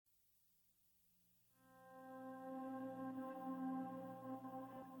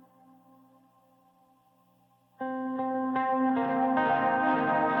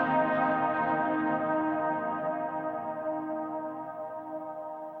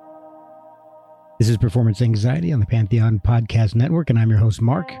is Performance Anxiety on the Pantheon Podcast Network, and I'm your host,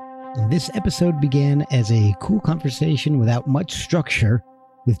 Mark. And this episode began as a cool conversation without much structure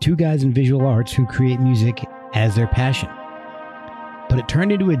with two guys in visual arts who create music as their passion. But it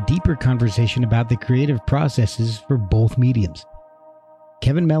turned into a deeper conversation about the creative processes for both mediums.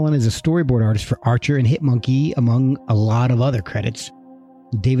 Kevin Mellon is a storyboard artist for Archer and Hitmonkey, among a lot of other credits.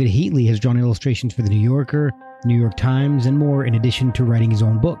 David Heatley has drawn illustrations for The New Yorker, New York Times, and more, in addition to writing his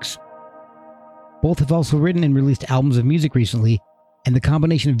own books. Both have also written and released albums of music recently, and the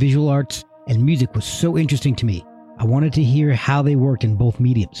combination of visual arts and music was so interesting to me. I wanted to hear how they worked in both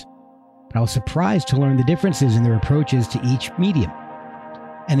mediums. But I was surprised to learn the differences in their approaches to each medium.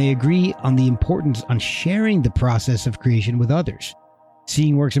 And they agree on the importance on sharing the process of creation with others.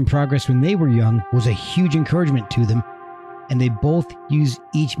 Seeing works in progress when they were young was a huge encouragement to them, and they both use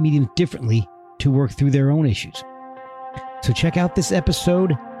each medium differently to work through their own issues. So check out this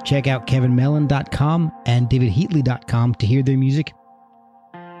episode, check out kevinmellon.com and davidheatley.com to hear their music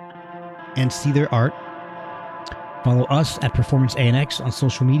and see their art. Follow us at Performance ANX on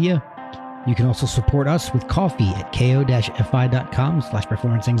social media. You can also support us with coffee at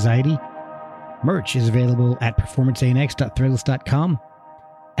ko-fi.com/performanceanxiety. Merch is available at performanceanx.threadless.com.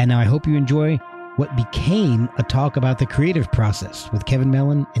 And now I hope you enjoy what became a talk about the creative process with Kevin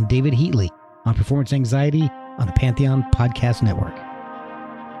Mellon and David Heatley on Performance Anxiety on the Pantheon Podcast Network.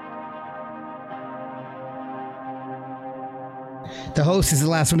 The host is the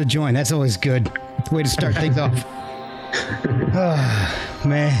last one to join. That's always good. Way to start things off. Oh,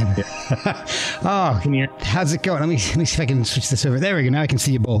 man. Oh, how's it going? Let me see if I can switch this over. There we go. Now I can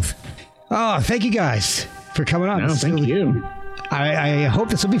see you both. Oh, thank you guys for coming on. No, thank you. I hope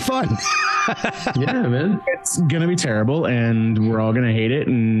this will be fun. Yeah, man. It's going to be terrible, and we're all going to hate it,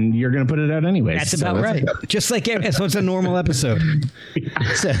 and you're going to put it out anyway. That's about right. Just like so it's a normal episode.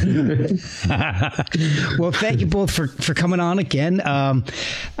 So, well, thank you both for coming on again.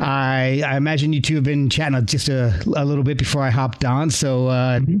 I imagine you two have been chatting just a little bit before I hopped on,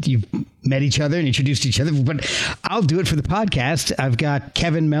 so you've met each other and introduced each other, but I'll do it for the podcast. I've got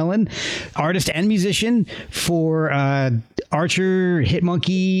Kevin Mellon, artist and musician for Archer,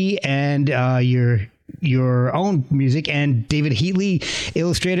 Hitmonkey, and your own music, and David Heatley,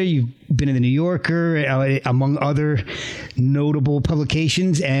 illustrator. You've been in The New Yorker, among other notable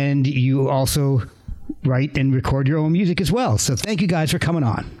publications, and you also write and record your own music as well. So thank you guys for coming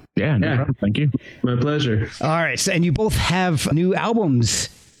on. Yeah, no problem. Thank you. My pleasure. All right. So, and you both have new albums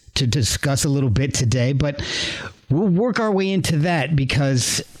to discuss a little bit today, but we'll work our way into that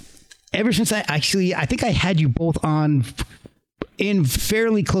because ever since I think I had you both on in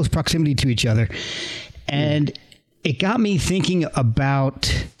fairly close proximity to each other, and it got me thinking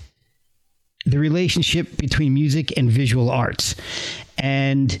about the relationship between music and visual arts.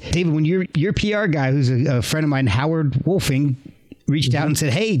 And David, when your PR guy, who's a friend of mine, Howard Wolfing, reached out and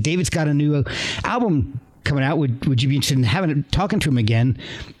said, "Hey, David's got a new album coming out. Would you be interested in talking to him again?"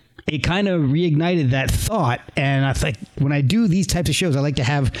 It kind of reignited that thought. And I think when I do these types of shows, I like to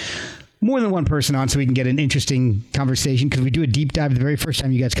have more than one person on so we can get an interesting conversation, because we do a deep dive the very first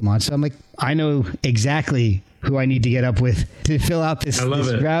time you guys come on. So I'm like, I know exactly who I need to get up with to fill out this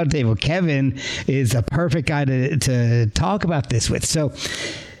round table. Kevin is a perfect guy to talk about this with. So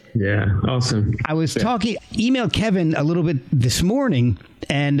yeah, awesome. I was emailed Kevin a little bit this morning,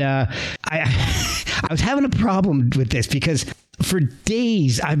 and I was having a problem with this because for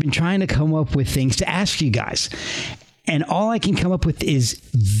days I've been trying to come up with things to ask you guys. And all I can come up with is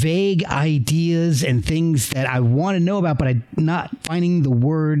vague ideas and things that I want to know about, but I'm not finding the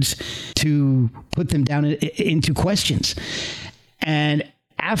words to put them down into questions. And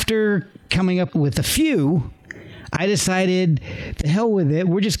after coming up with a few, I decided, the hell with it.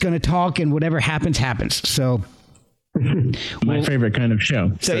 We're just going to talk, and whatever happens, happens. So, my favorite kind of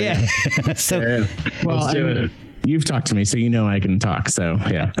show. So yeah. Well, let's do it. You've talked to me, so you know I can talk. So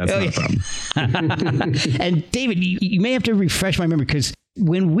yeah, that's not a problem. And David, you may have to refresh my memory, because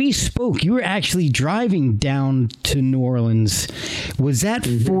when we spoke, you were actually driving down to New Orleans. Was that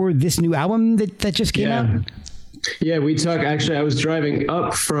for this new album that just came out? Yeah, we talked. Actually, I was driving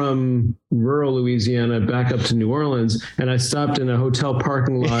up from rural Louisiana back up to New Orleans, and I stopped in a hotel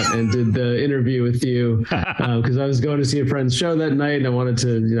parking lot and did the interview with you because I was going to see a friend's show that night, and I wanted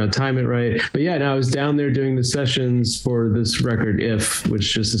to time it right. But yeah, I was down there doing the sessions for this record, If,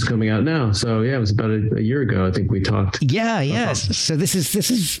 which just is coming out now. So yeah, it was about a year ago, I think we talked. Yeah. So this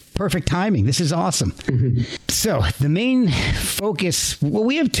is perfect timing. This is awesome. So the main focus, well,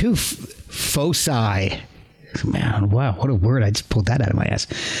 we have two foci Man, wow, what a word. I just pulled that out of my ass.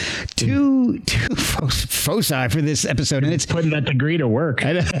 Two foci for this episode, and it's putting that degree to work.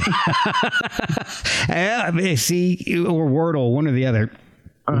 See, or Wordle, one or the other.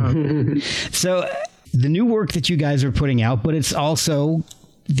 So the new work that you guys are putting out, but it's also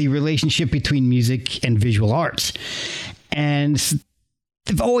the relationship between music and visual arts. And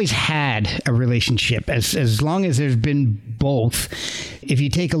they've always had a relationship as long as there's been both. If you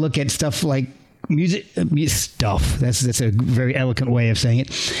take a look at stuff like music stuff, that's a very eloquent way of saying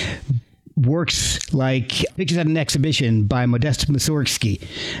it. Works like Pictures at an Exhibition by Modest Mussorgsky,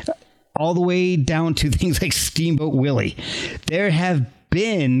 all the way down to things like Steamboat Willie. There have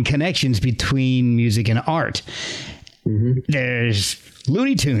been connections between music and art. There's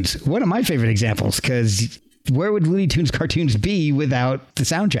Looney Tunes, one of my favorite examples, because where would Looney Tunes cartoons be without the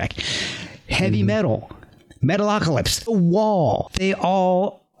soundtrack? Heavy metal, Metalocalypse, The Wall, they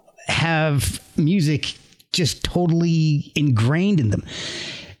all have music just totally ingrained in them.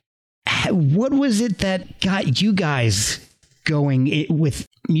 What was it that got you guys going with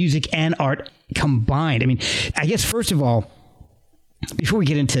music and art combined? I mean, I guess first of all, before we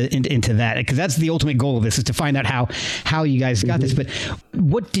get into that, because that's the ultimate goal of this, is to find out how you guys got this. But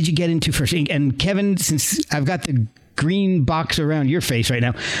what did you get into first? And Kevin, since I've got the green box around your face right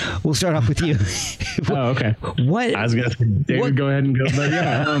now, we'll start off with you. Okay. What I was gonna say, David, go ahead and go. But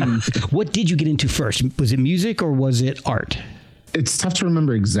yeah. What did you get into first? Was it music or was it art? It's tough to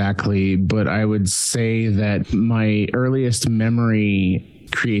remember exactly, but I would say that my earliest memory,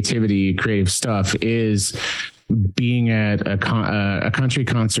 creative stuff is being at a country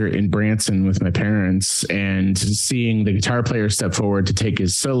concert in Branson with my parents and seeing the guitar player step forward to take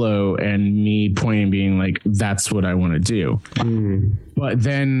his solo and me pointing, being like, that's what I want to do. But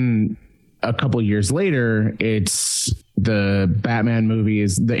then a couple years later, it's the Batman movie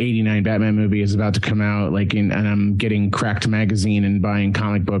the 89 Batman movie is about to come out, and I'm getting Cracked magazine and buying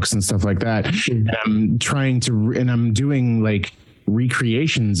comic books and stuff like that. And I'm trying to, and I'm doing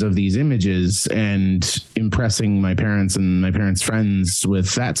recreations of these images and impressing my parents and my parents' friends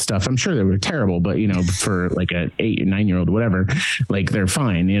with that stuff. I'm sure they were terrible, but for like a 8 or 9-year-old, whatever, they're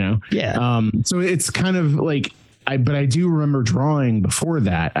fine, Yeah. So it's kind of but I do remember drawing before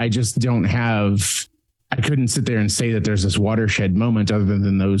that. I just I couldn't sit there and say that there's this watershed moment other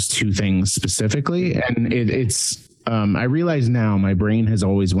than those two things specifically. And it's I realize now my brain has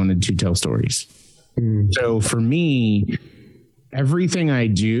always wanted to tell stories. So for me, everything I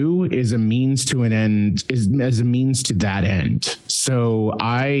do is a means to an end, as a means to that end. So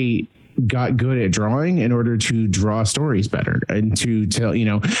I got good at drawing in order to draw stories better and to tell,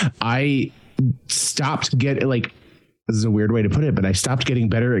 I stopped this is a weird way to put it, but I stopped getting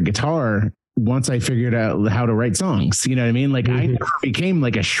better at guitar once I figured out how to write songs. You know what I mean? I never became a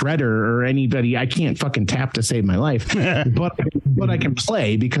shredder or anybody. I can't fucking tap to save my life, but I can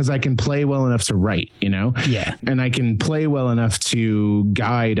play because I can play well enough to write, Yeah. And I can play well enough to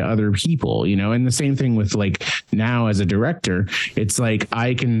guide other people, and the same thing with now as a director, it's I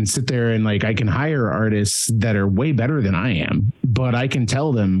can sit there and I can hire artists that are way better than I am, but I can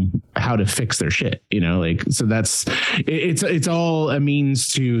tell them how to fix their shit, so it's all a means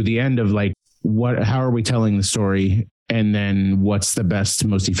to the end of how are we telling the story? And then what's the best,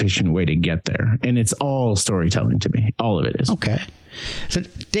 most efficient way to get there? And it's all storytelling to me. All of it is. Okay. So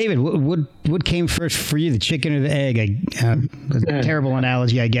David, what came first for you, the chicken or the egg? A terrible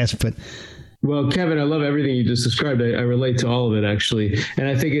analogy, I guess, but. Well, Kevin, I love everything you just described. I relate to all of it, actually. And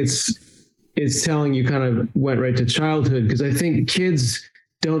I think it's telling you kind of went right to childhood, because I think kids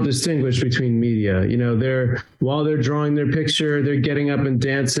don't distinguish between media. While they're drawing their picture, they're getting up and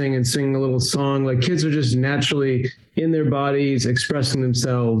dancing and singing a little song. Kids are just naturally in their bodies, expressing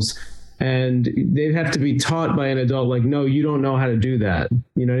themselves. And they have to be taught by an adult, no, you don't know how to do that.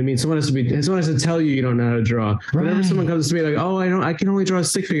 You know what I mean? Someone has to tell you don't know how to draw. Right. Whenever someone comes to me I can only draw a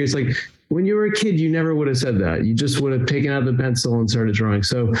stick figure. It's when you were a kid, you never would have said that. You just would have taken out the pencil and started drawing.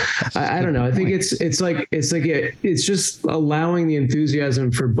 So I don't know. I think it's just allowing the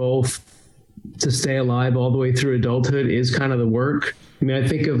enthusiasm for both to stay alive all the way through adulthood is kind of the work. I mean, I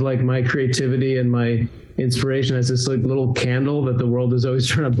think of my creativity and my inspiration as this little candle that the world is always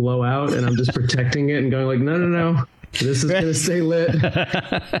trying to blow out, and I'm just protecting it and going no, this is going to stay lit.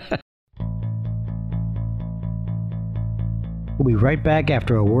 We'll be right back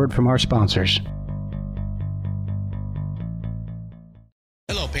after a word from our sponsors.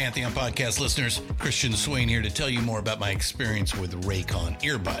 Hello, Pantheon Podcast listeners. Christian Swain here to tell you more about my experience with Raycon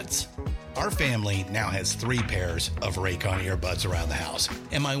earbuds. Our family now has 3 pairs of Raycon earbuds around the house,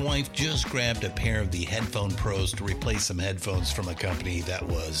 and my wife just grabbed a pair of the Headphone Pros to replace some headphones from a company that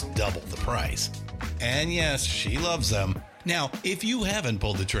was double the price. And yes, she loves them. Now, if you haven't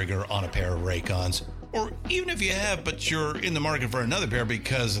pulled the trigger on a pair of Raycons, or even if you have, but you're in the market for another pair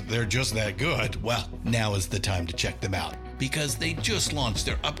because they're just that good, well, now is the time to check them out, because they just launched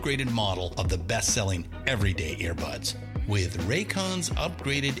their upgraded model of the best-selling everyday earbuds. With Raycon's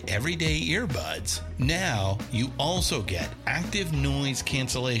upgraded everyday earbuds, now you also get active noise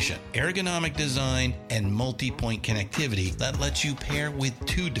cancellation, ergonomic design, and multi-point connectivity that lets you pair with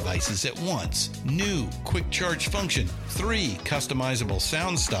 2 devices at once. New quick charge function, 3 customizable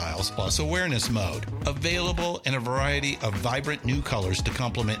sound styles, plus awareness mode. Available in a variety of vibrant new colors to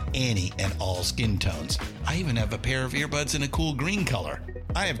complement any and all skin tones. I even have a pair of earbuds in a cool green color.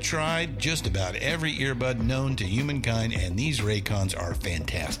 I have tried just about every earbud known to humankind, and these Raycons are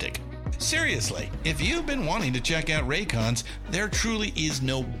fantastic. Seriously, if you've been wanting to check out Raycons, there truly is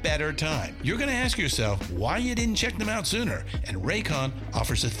no better time. You're going to ask yourself why you didn't check them out sooner, and Raycon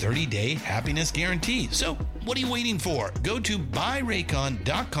offers a 30-day happiness guarantee. So what are you waiting for? Go to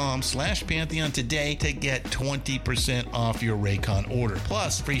buyraycon.com/Pantheon today to get 20% off your Raycon order,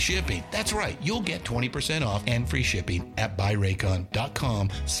 plus free shipping. That's right, you'll get 20% off and free shipping at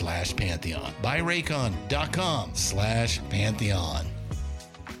buyraycon.com/Pantheon. buyraycon.com/Pantheon.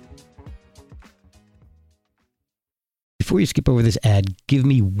 Before you skip over this ad, give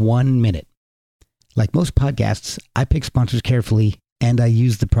me 1 minute. Like most podcasts, I pick sponsors carefully, and I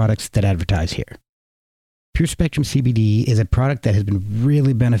use the products that advertise here. Pure Spectrum CBD is a product that has been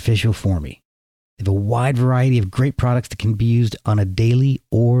really beneficial for me. They have a wide variety of great products that can be used on a daily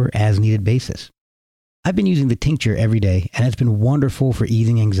or as needed basis. I've been using the tincture every day, and it's been wonderful for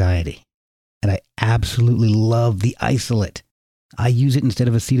easing anxiety. And I absolutely love the isolate. I use it instead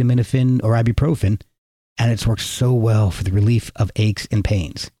of acetaminophen or ibuprofen, and it's worked so well for the relief of aches and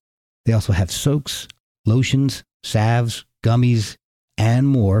pains. They also have soaks, lotions, salves, gummies, and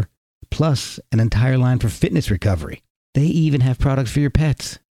more, plus an entire line for fitness recovery. They even have products for your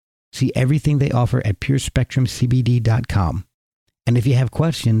pets. See everything they offer at purespectrumcbd.com. And if you have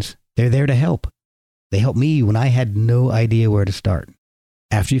questions, they're there to help. They helped me when I had no idea where to start.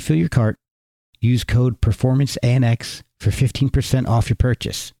 After you fill your cart, use code PERFORMANCEANX for 15% off your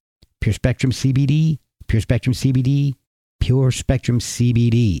purchase. Pure Spectrum CBD, Pure Spectrum CBD, Pure Spectrum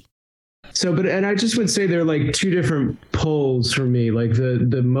CBD. So, and I just would say they're like 2 different poles for me. Like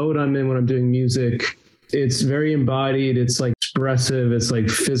the mode I'm in when I'm doing music, it's very embodied. It's like expressive. It's like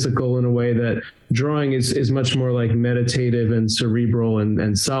physical in a way that drawing is much more like meditative and cerebral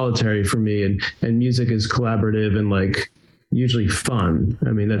and solitary for me. And music is collaborative and like usually fun.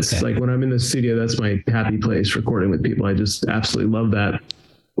 I mean, that's like when I'm in the studio, that's my happy place, recording with people. I just absolutely love that.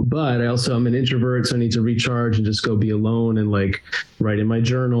 But I'm an introvert, so I need to recharge and just go be alone and like write in my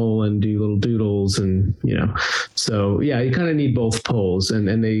journal and do little doodles and, so yeah, you kind of need both poles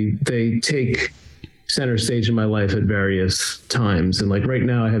and they take center stage in my life at various times. And like right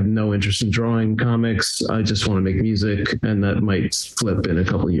now I have no interest in drawing comics. I just want to make music, and that might flip in a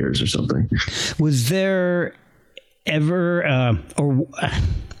couple of years or something. Was there ever,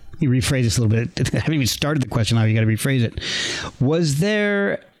 you rephrase this a little bit. I haven't even started the question now. You got to rephrase it. Was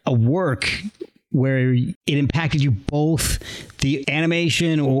there a work where it impacted you both, the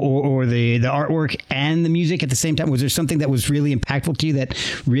animation or the artwork and the music at the same time? Was there something that was really impactful to you that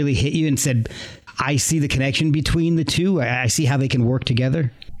really hit you and said, I see the connection between the two. I see how they can work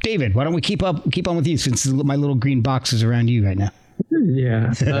together? David, why don't we keep on with you, since my little green box is around you right now?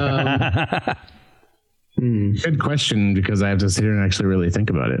 Yeah. Good question, because I have to sit here and actually really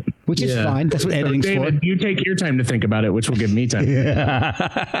think about it. Which is fine. That's what editing's David, for. you take your time to think about it, which will give me time.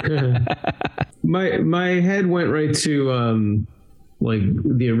 My head went right to like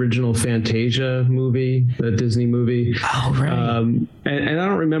the original Fantasia movie, the Disney movie. Oh, right. And I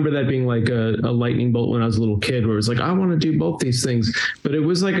don't remember that being like a lightning bolt when I was a little kid, where it was like, I want to do both these things. But it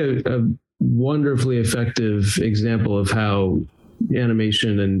was like a wonderfully effective example of how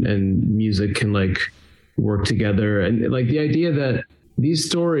animation and music can like work together. And like the idea that these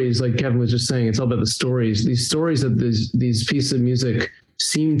stories, like Kevin was just saying, it's all about the stories. These stories that these pieces of music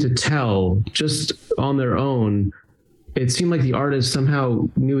seem to tell just on their own. It seemed like the artist somehow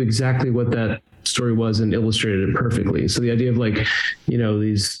knew exactly what that story was and illustrated it perfectly. So the idea of like,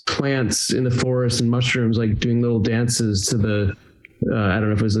 these plants in the forest and mushrooms, like doing little dances to the, I don't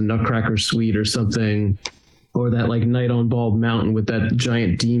know if it was a Nutcracker Suite or something, or that like Night on Bald Mountain with that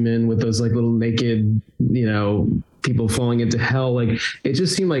giant demon with those like little naked, people falling into hell. Like it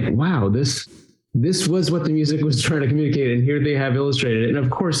just seemed like, wow, this was what the music was trying to communicate, and here they have illustrated it. And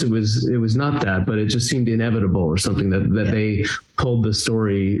of course it was not that, but it just seemed inevitable or something that they pulled the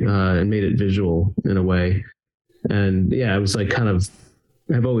story and made it visual in a way. And yeah, it was like kind of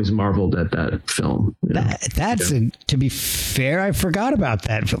have always marveled at that film. To be fair, I forgot about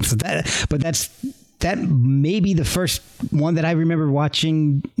that film. So that may be the first one that I remember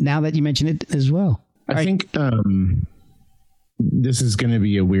watching now that you mention it as well. I think this is going to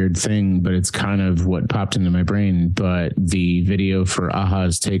be a weird thing, but it's kind of what popped into my brain. But the video for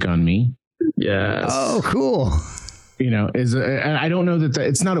Aha's Take on Me. Yes. Oh, cool. I don't know that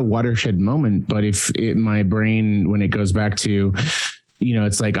it's not a watershed moment, but my brain, when it goes back to,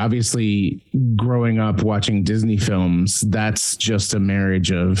 it's like, obviously growing up watching Disney films, that's just a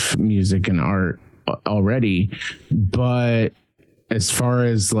marriage of music and art already. But as far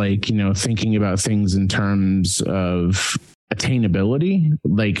as like, thinking about things in terms of attainability,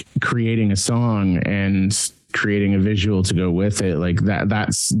 like creating a song and creating a visual to go with it, like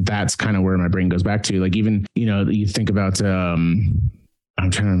that's kind of where my brain goes back to. Like, even, you think about, I'm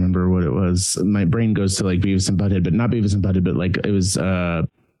trying to remember what it was. My brain goes to like Beavis and Butthead, but not Beavis and Butthead, but like it was,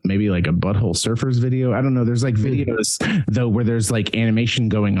 maybe like a Butthole Surfers video. I don't know. There's like videos though, where there's like animation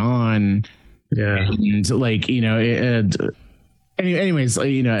going on. Yeah. And like, anyways,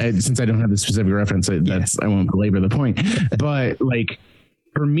 since I don't have the specific reference, I won't belabor the point, but like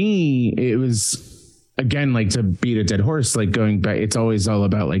for me, it was, again, like, to beat a dead horse, like going back, it's always all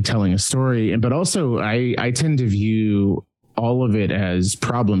about like telling a story. But also I tend to view all of it as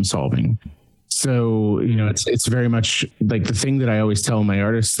problem solving. So, it's very much like the thing that I always tell my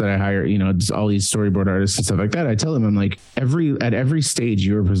artists that I hire, just all these storyboard artists and stuff like that. I tell them, I'm like, at every stage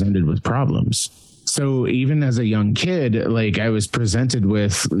you are presented with problems. So even as a young kid, like you're presented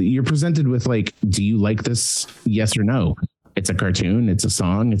with like, do you like this? Yes or no? It's a cartoon, it's a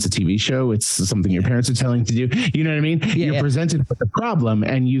song, it's a TV show, it's something your parents are telling to do. You know what I mean? You're presented with a problem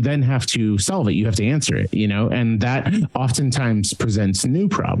and you then have to solve it. You have to answer it, and that oftentimes presents new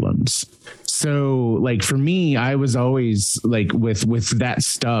problems. So like for me, I was always like with that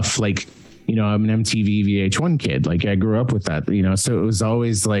stuff, like, I'm an MTV VH1 kid. Like I grew up with that, so it was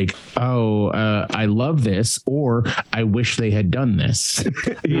always like, I love this, or I wish they had done this.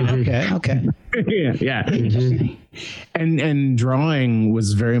 Okay. Yeah. Mm-hmm. And drawing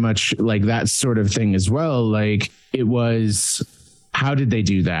was very much like that sort of thing as well. Like it was, how did they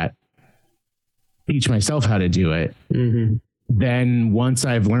do that? Teach myself how to do it. Mm-hmm. Then once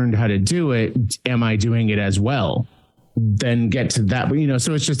I've learned how to do it, am I doing it as well? Then get to that,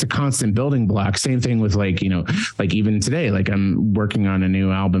 so it's just a constant building block. Same thing with like, like even today, like I'm working on a new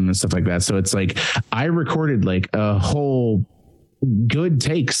album and stuff like that. So it's like, I recorded like a whole good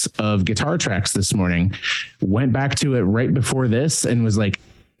takes of guitar tracks this morning, went back to it right before this and was like,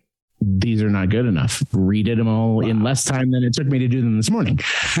 these are not good enough. Redid them all in less time than it took me to do them this morning.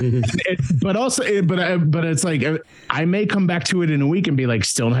 But it's like, I may come back to it in a week and be like,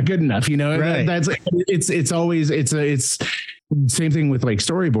 still not good enough. Right. That's it's same thing with like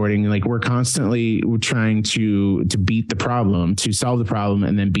storyboarding. Like we're constantly trying to beat the problem, to solve the problem,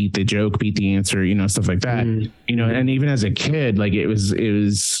 and then beat the joke, beat the answer, stuff like that. And even as a kid, like it was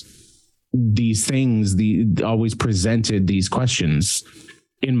these things, always presented these questions.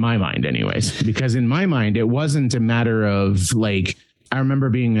 In my mind anyways, because in my mind, it wasn't a matter of like, I remember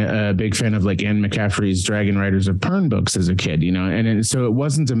being a big fan of like Anne McCaffrey's Dragon Riders of Pern books as a kid, so it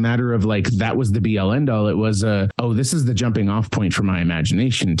wasn't a matter of like, that was the be all end all. It was this is the jumping off point for my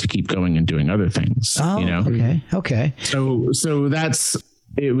imagination to keep going and doing other things. Okay. So that's,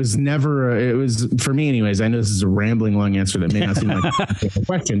 it was for me anyways. I know this is a rambling long answer that may not seem like a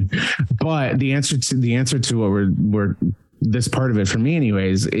question, but the answer to what we're this part of it for me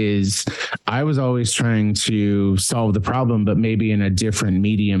anyways is I was always trying to solve the problem, but maybe in a different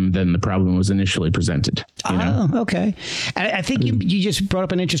medium than the problem was initially presented. Okay. I think you just brought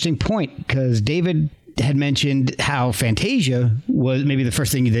up an interesting point, because David had mentioned how Fantasia was maybe the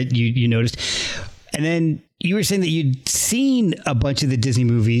first thing that you noticed. And then you were saying that you'd seen a bunch of the Disney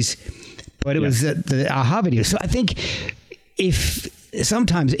movies, but it was the Aha video. So I think if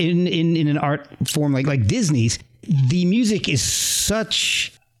sometimes in an art form like Disney's, the music is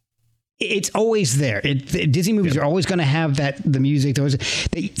it's always there. Disney movies are always going to have the music.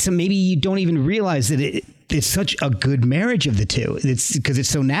 So maybe you don't even realize that it's such a good marriage of the two. It's because it's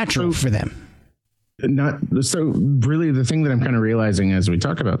so natural for them. Really, the thing that I'm kind of realizing as we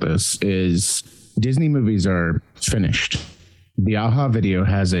talk about this is Disney movies are finished. The Aha video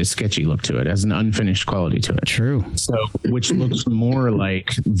has a sketchy look to it, has an unfinished quality to it. True. So, which looks more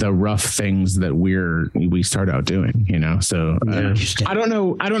like the rough things that we start out doing, So I don't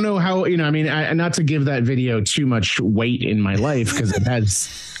know how, not to give that video too much weight in my life, because it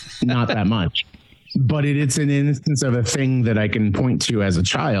has not that much. but it's an instance of a thing that I can point to as a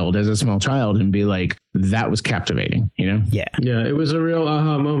small child, and be like, that was captivating, you know? Yeah. Yeah, it was a real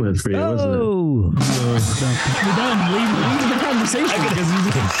aha moment for you, wasn't it? We're done. Leave the conversation.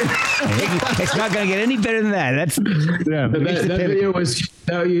 It's not going to get any better than that. That's that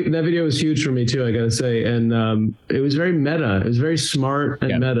video was huge for me too, I gotta say, and it was very meta. It was very smart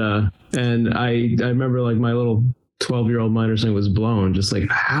and meta, and I remember like my little 12-year-old mind or something was blown, just like,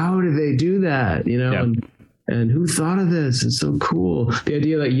 how did they do that, you know? And who thought of this? It's so cool. The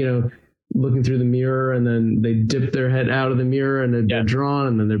idea that, you know, looking through the mirror and then they dip their head out of the mirror and they're drawn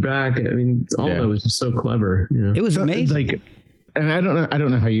and then they're back. I mean, all that was just so clever. You know? It was amazing. Like, and I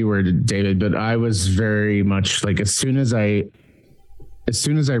don't know how you were, David, but I was very much like, as soon as I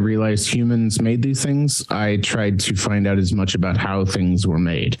realized humans made these things, I tried to find out as much about how things were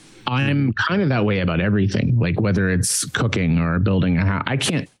made. I'm kind of that way about everything, like whether it's cooking or building a house.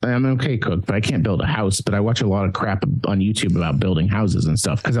 I'm okay cook, but I can't build a house. But I watch a lot of crap on YouTube about building houses and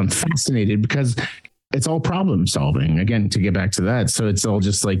stuff because I'm fascinated, because it's all problem solving, again, to get back to that. So it's all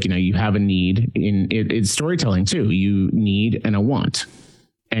just like, you know, you have a need in it. It's storytelling too. You need and a want.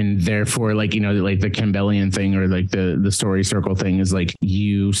 And therefore, like, you know, like the Campbellian thing or like the story circle thing is like,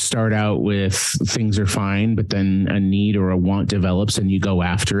 you start out with things are fine, but then a need or a want develops and you go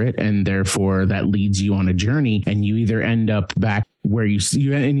after it. And therefore that leads you on a journey, and you either end up back where you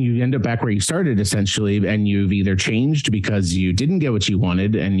end up back where you started, essentially. And you've either changed because you didn't get what you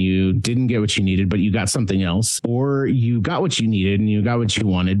wanted and you didn't get what you needed, but you got something else, or you got what you needed and you got what you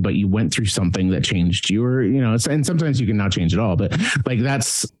wanted, but you went through something that changed you, or, you know, and sometimes you can not change at all. But like,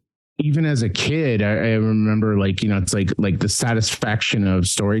 that's, even as a kid, I remember, like, you know, it's like the satisfaction of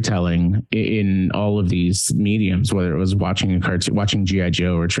storytelling in all of these mediums, whether it was watching a cartoon, watching G.I.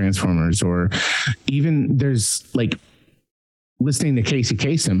 Joe or Transformers, or even there's like listening to Casey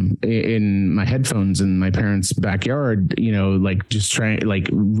Kasem in my headphones in my parents' backyard, you know, like just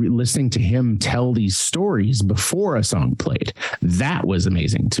listening to him tell these stories before a song played. That was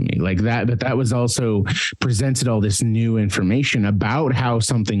amazing to me. Like that was also presented all this new information about how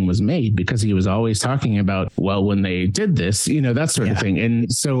something was made, because he was always talking about, well, when they did this, you know, that sort of thing.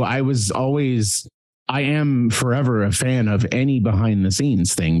 And so I am forever a fan of any behind the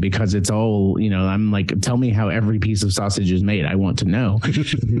scenes thing, because it's all, you know, I'm like, tell me how every piece of sausage is made. I want to know,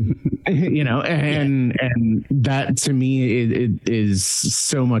 you know, and that to me, it is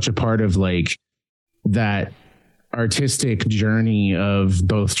so much a part of like that artistic journey of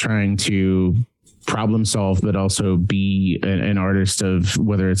both trying to problem solve, but also be an artist of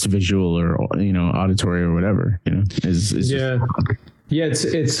whether it's visual or, you know, auditory or whatever, you know, Yeah,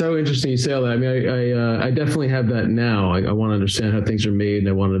 it's so interesting you say all that. I mean, I definitely have that now. I want to understand how things are made, and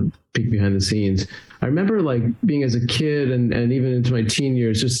I want to peek behind the scenes. I remember like being as a kid and even into my teen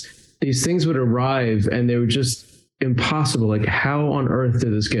years, just these things would arrive and they were just impossible. Like, how on earth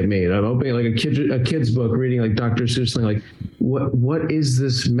did this get made? I'm opening like a kid's book, reading like Dr. Seuss, like what is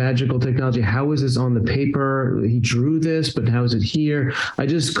this magical technology? How is this on the paper? He drew this, but how is it here? I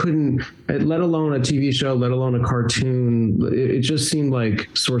just couldn't, let alone a TV show, let alone a cartoon. It just seemed like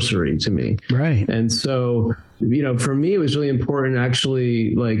sorcery to me. Right. And so, you know, for me, it was really important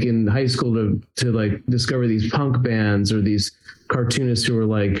actually, like in high school to like discover these punk bands or these cartoonists who were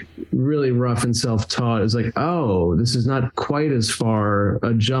like really rough and self-taught. It was like, oh, this is not quite as far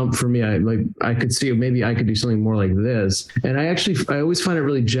a jump for me. I could see maybe I could do something more like this. And I always find it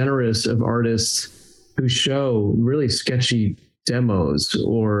really generous of artists who show really sketchy demos,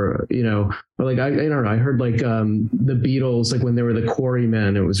 or, you know, or like I don't know, I heard like the Beatles, like when they were the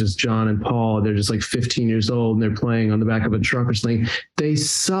Quarrymen, it was just John and Paul, they're just like 15 years old and they're playing on the back of a truck or something. They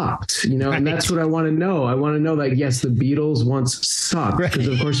sucked, you know. And that's what I want to know. I want to know that, yes, the Beatles once sucked, because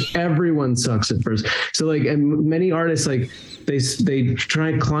of course everyone sucks at first. So like, and many artists, like they try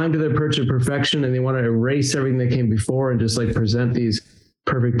and climb to their perch of perfection, and they want to erase everything that came before and just like present these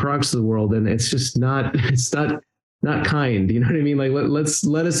perfect products to the world. And it's just not kind, you know what I mean? Like,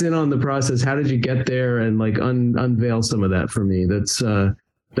 let us in on the process. How did you get there? And like unveil some of that for me. That's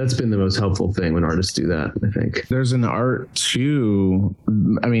been the most helpful thing when artists do that, I think. There's an art too.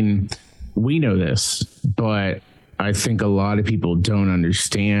 I mean, we know this, but I think a lot of people don't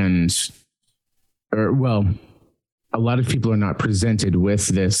understand, or well, a lot of people are not presented with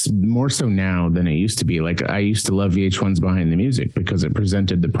this, more so now than it used to be. Like, I used to love VH1's Behind the Music because it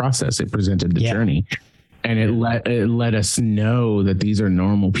presented the process, it presented the journey. And it let us know that these are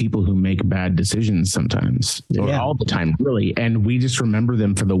normal people who make bad decisions sometimes, or all the time, really. And we just remember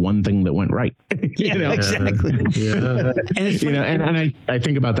them for the one thing that went right. You know? Exactly. Yeah. And it's funny, and I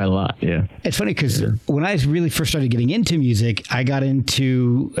think about that a lot. Yeah. It's funny because when I really first started getting into music, I got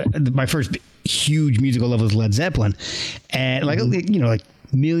into my first huge musical level as Led Zeppelin, and like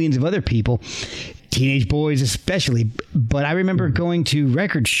millions of other people, teenage boys especially. But I remember going to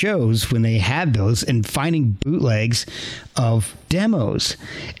record shows when they had those and finding bootlegs of demos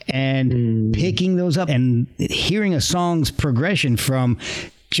and picking those up and hearing a song's progression from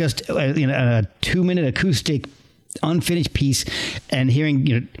just a 2-minute acoustic unfinished piece and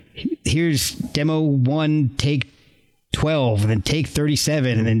hearing, here's demo 1, take 12, and then take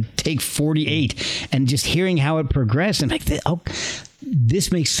 37, and then take 48, and just hearing how it progressed. And like,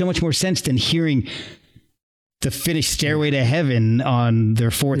 this makes so much more sense than hearing the finished Stairway to Heaven on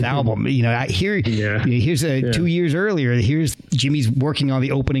their fourth album. I hear, here's 2 years earlier, here's Jimmy's working on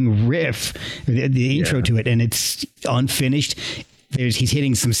the opening riff, the intro to it, and it's unfinished. He's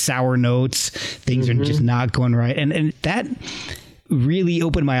hitting some sour notes. Things are just not going right. And that really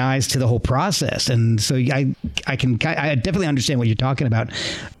opened my eyes to the whole process. And so I definitely understand what you're talking about.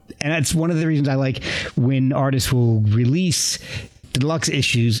 And that's one of the reasons I like when artists will release deluxe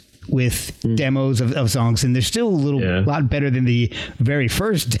issues with demos of songs. And they're still a lot better than the very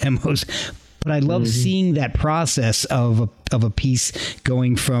first demos. But I love seeing that process of a piece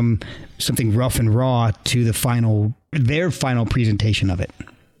going from something rough and raw to their final presentation of it.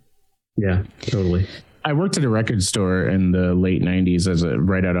 Yeah, totally. I worked at a record store in the late 90s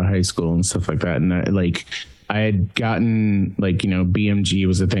right out of high school and stuff like that. And I had gotten BMG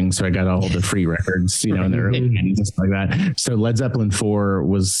was a thing. So I got all the free records, in the early 90s and stuff like that. So Led Zeppelin 4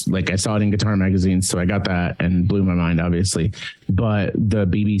 was I saw it in Guitar Magazine. So I got that and blew my mind, obviously. But the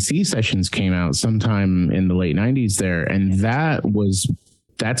BBC sessions came out sometime in the late 90s there. And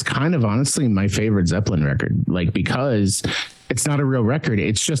that's kind of honestly my favorite Zeppelin record, because it's not a real record.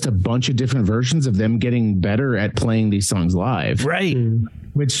 It's just a bunch of different versions of them getting better at playing these songs live. Right.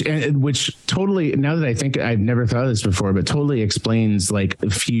 Which totally, now that I think, I've never thought of this before, but totally explains a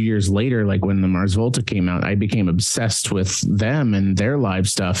few years later, when the Mars Volta came out, I became obsessed with them and their live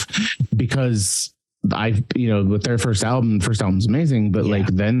stuff because with their first album's amazing, but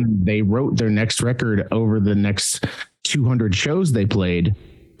then they wrote their next record over the next 200 shows they played,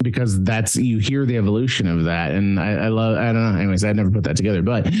 because you hear the evolution of that. And I don't know. Anyways, I never put that together,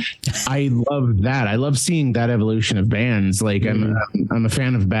 but I love that. I love seeing that evolution of bands. I'm a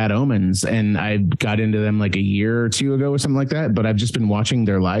fan of Bad Omens, and I got into them a year or two ago or something like that. But I've just been watching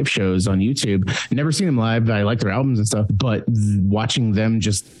their live shows on YouTube. Never seen them live. I like their albums and stuff, but watching them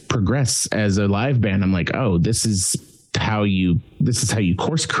just progress as a live band, I'm like, oh, this is how you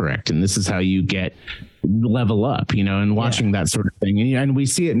course correct, and this is how you level up, and watching that sort of thing. And we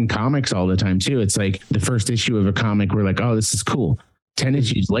see it in comics all the time too. It's the first issue of a comic, we're like, oh, this is cool. 10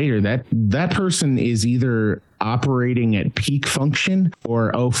 issues later, that person is either operating at peak function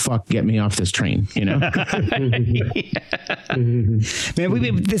or, oh fuck, get me off this train, Man,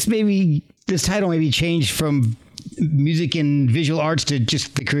 this title maybe changed from music and visual arts to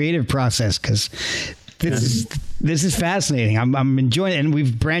just the creative process, because this is fascinating. I'm enjoying it, and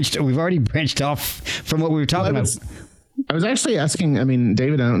we've already branched off from what we were talking about. I was actually asking,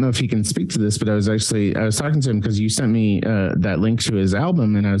 David, I don't know if he can speak to this, but I was talking to him because you sent me that link to his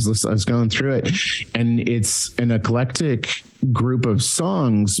album, and I was going through it, and it's an eclectic group of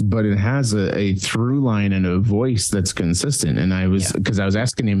songs, but it has a through line and a voice that's consistent. And I was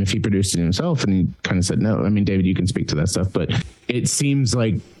asking him if he produced it himself, and he kind of said no. David, you can speak to that stuff, but it seems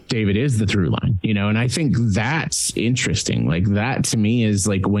like David is the through line, and I think that's interesting. That to me is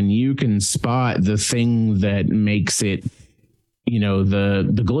when you can spot the thing that makes it,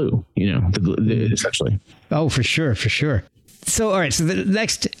 the glue, essentially. Oh, for sure. So, all right. So the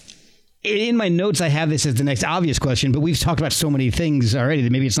next, in my notes, I have this as the next obvious question, but we've talked about so many things already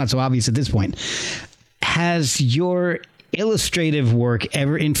that maybe it's not so obvious at this point. Has your illustrative work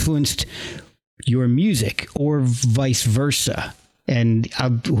ever influenced your music, or vice versa? And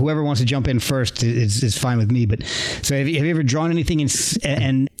whoever wants to jump in first is fine with me. But so have you ever drawn anything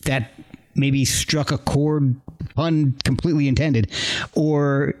and that maybe struck a chord, pun completely intended,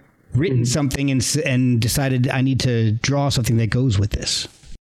 or written something and decided I need to draw something that goes with this?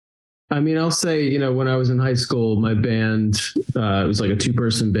 I'll say, when I was in high school, my band, it was a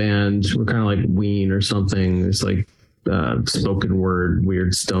 2-person band. We're kind of like Ween or something. It's spoken word,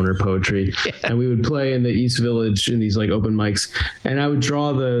 weird stoner poetry. And we would play in the East Village in these open mics, and I would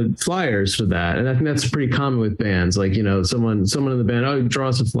draw the flyers for that. And I think that's pretty common with bands. Someone in the band, draw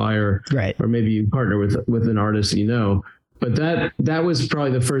us a flyer. Right. Or maybe you partner with an artist, but that was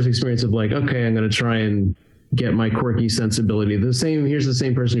probably the first experience of okay, I'm going to try and get my quirky sensibility. Here's the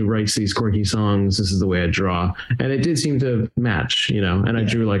same person who writes these quirky songs. This is the way I draw. And it did seem to match, and I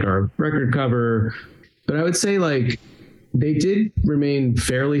drew our record cover. But I would say they did remain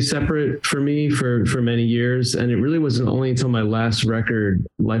fairly separate for me for many years. And it really wasn't only until my last record,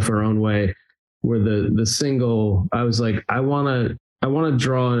 Life Our Own Way, where the single, I was like, I want to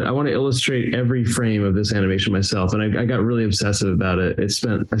illustrate every frame of this animation myself. And I got really obsessive about it. I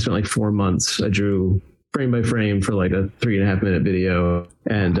spent like 4 months. I drew frame by frame for like a 3.5 minute video.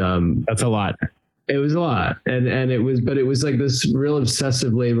 And that's a lot. It was a lot. And it was like this real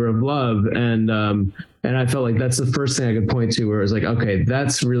obsessive labor of love. And I felt like that's the first thing I could point to where it was like, okay,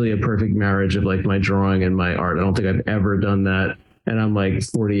 that's really a perfect marriage of like my drawing and my art. I don't think I've ever done that. And I'm like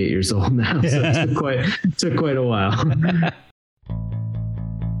 48 years old now. So it took quite a while.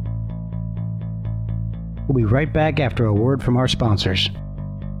 We'll be right back after a word from our sponsors.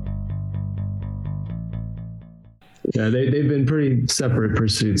 Yeah, they've been pretty separate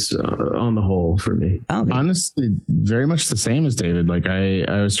pursuits on the whole for me. Honestly, very much the same as David. Like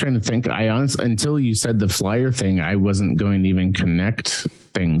I was trying to think. I honestly, until you said the flyer thing, I wasn't going to even connect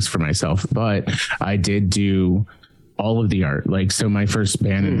things for myself. But I did do all of the art. Like, so my first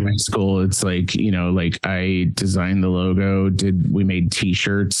band in high school, it's like, you know, like I designed the logo, we made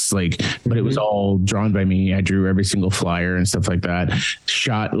t-shirts, like, but it was all drawn by me. I drew every single flyer and stuff like that.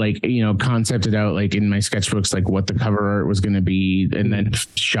 Shot, like, you know, concepted out like in my sketchbooks, like what the cover art was going to be, and then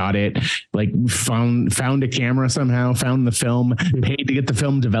shot it, like found a camera somehow, found the film, paid to get the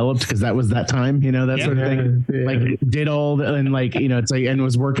film developed because that was that time, you know, that sort of thing. Yeah. Like did all the, and like, you know, it's like, and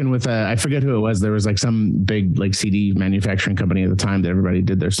was working with I forget who it was. There was like some big like CD manufacturing company at the time that everybody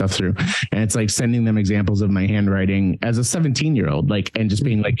did their stuff through, and it's like sending them examples of my handwriting as a 17-year-old, like, and just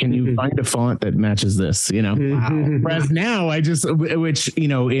being like, can you find a font that matches this, you know? Wow. Whereas now which, you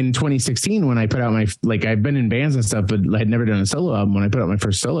know, in 2016 when I put out my, like, I've been in bands and stuff, but I had never done a solo album. When I put out my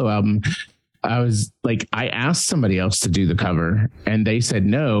first solo album, I was like, I asked somebody else to do the cover and they said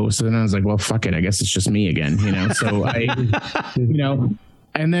no. So then I was like, well, fuck it, I guess it's just me again, you know? So I, you know,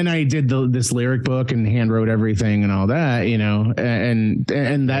 and then I did this lyric book and hand wrote everything and all that, you know, and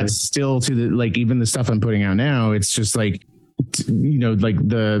that's still to the, like, even the stuff I'm putting out now, it's just like, you know, like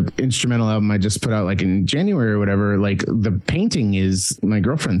the instrumental album I just put out like in January or whatever, like the painting is my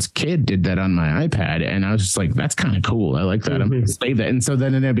girlfriend's kid did that on my iPad. And I was just like, that's kind of cool. I like that. I'm going to save that. And so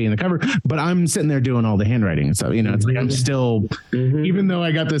then it ended up being the cover, but I'm sitting there doing all the handwriting and stuff, you know, it's like, I'm still, even though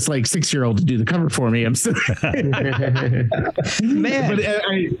I got this like 6-year-old to do the cover for me, I'm still, man, but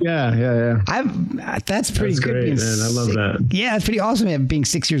yeah. That's pretty good. Great, man. I love that. Yeah. It's pretty awesome. Being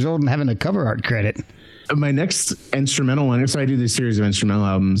 6 years old and having a cover art credit. My next instrumental one, so I do this series of instrumental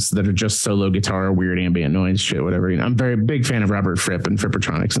albums that are just solo guitar, weird ambient noise shit, whatever. You know, I'm very big fan of Robert Fripp and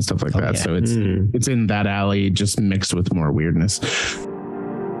Frippertronics and stuff like that. Yeah. So it's in that alley, just mixed with more weirdness.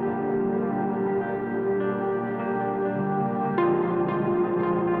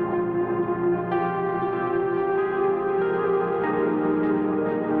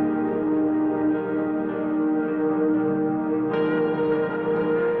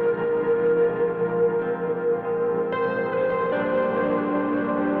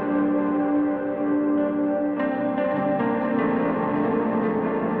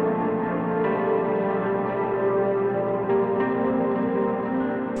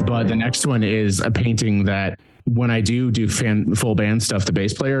 But the next one is a painting that when I do full band stuff, the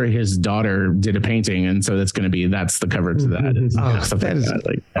bass player, his daughter did a painting. And so that's the cover to that. That is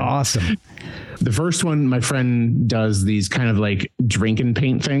awesome. The first one, my friend does these kind of like drink and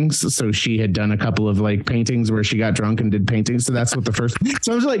paint things. So she had done a couple of like paintings where she got drunk and did paintings. So that's what the first,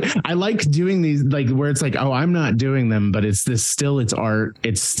 so I was like, I like doing these, like where it's like, oh, I'm not doing them, but it's art.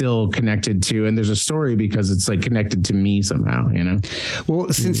 It's still connected to, and there's a story because it's like connected to me somehow, you know? Well,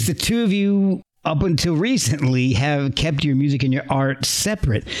 since the two of you up until recently have kept your music and your art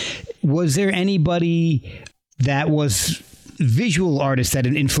separate, was there anybody that was visual artist that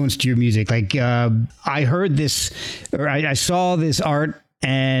had influenced your music? Like I heard this, or I saw this art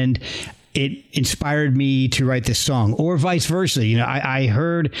and it inspired me to write this song, or vice versa. You know, I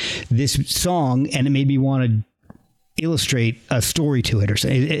heard this song and it made me want to illustrate a story to it, or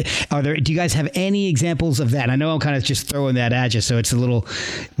something. Do you guys have any examples of that? I know I'm kind of just throwing that at you, so it's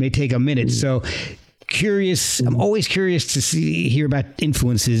may take a minute. So curious, I'm always curious to hear about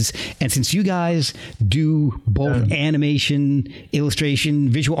influences. And since you guys do both animation, illustration,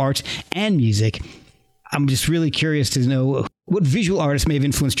 visual arts, and music, I'm just really curious to know what visual artists may have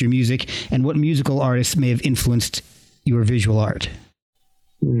influenced your music and what musical artists may have influenced your visual art.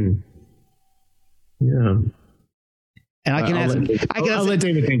 Yeah. And I can I'll let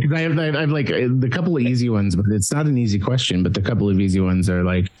David think, because I have like the couple of easy ones, but it's not an easy question. But the couple of easy ones are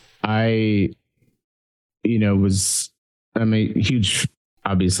like, I'm a huge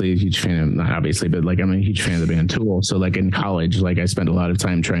obviously a huge fan of, not obviously, but like I'm a huge fan of the band Tool. So like in college, like I spent a lot of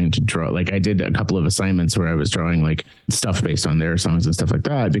time trying to draw, like I did a couple of assignments where I was drawing like stuff based on their songs and stuff like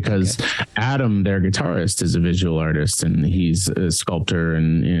that, because Adam, their guitarist, is a visual artist and he's a sculptor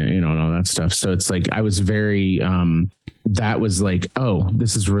and, you know, and all that stuff. So it's like, I was very, that was like, oh,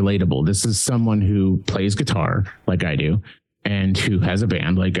 this is relatable. This is someone who plays guitar like I do, and who has a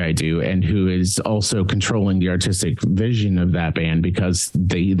band like I do, and who is also controlling the artistic vision of that band because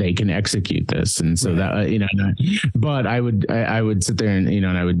they can execute this. And so that, you know, but I would sit there and, you know,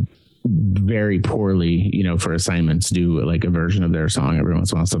 and I would very poorly, you know, for assignments do like a version of their song every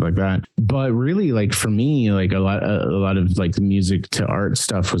once in a while, stuff like that. But really, like for me, like a lot of like the music to art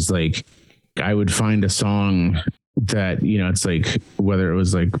stuff was like, I would find a song that, you know, it's like, whether it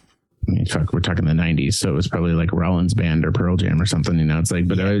was like, I mean, fuck, we're talking the 90s, so it was probably like Rollins Band or Pearl Jam or something, you know. It's like,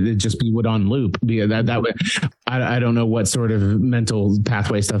 but it'd just be would on loop. That way, I don't know what sort of mental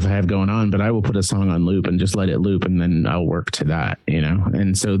pathway stuff I have going on, but I will put a song on loop and just let it loop, and then I'll work to that, you know.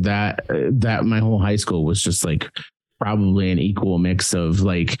 And so that my whole high school was just like probably an equal mix of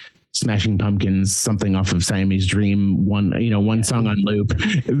like Smashing Pumpkins, something off of Siamese Dream, one song on loop,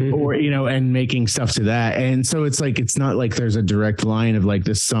 or, you know, and making stuff to that. And so it's like, it's not like there's a direct line of like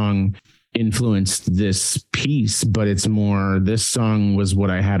this song influenced this piece, but it's more, this song was what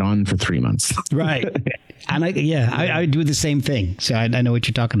I had on for 3 months. Right. And I do the same thing. So I know what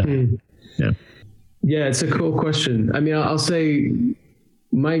you're talking about. Yeah, it's a cool question. I mean, I'll say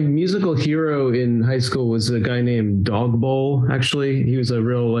my musical hero in high school was a guy named Dog Bowl. Actually, he was a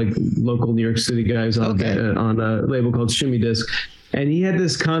real like local New York City guy. He was on a label called Shimmy Disc, and he had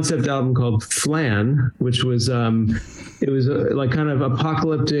this concept album called Flan, which was it was like kind of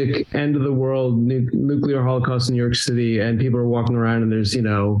apocalyptic, end of the world, nuclear holocaust in New York City, and people are walking around, and there's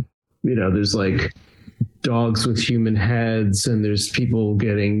there's like dogs with human heads, and there's people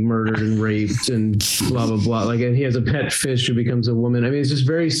getting murdered and raped and blah blah blah. Like, and he has a pet fish who becomes a woman. I mean, it's just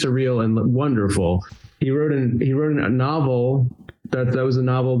very surreal and wonderful. He wrote a novel that was a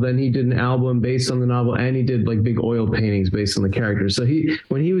novel. Then he did an album based on the novel, and he did like big oil paintings based on the characters. So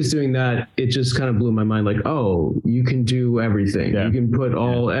when he was doing that, it just kind of blew my mind. Like, oh, you can do everything. Yeah. You can put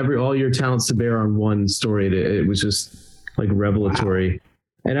all your talents to bear on one story. It was just like revelatory. Wow.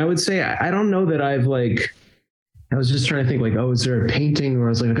 And I would say, I don't know that I was just trying to think like, oh, is there a painting where I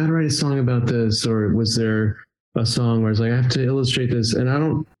was like, I got to write a song about this? Or was there a song where I was like, I have to illustrate this? And I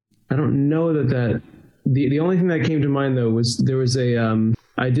don't know that the only thing that came to mind though, was there was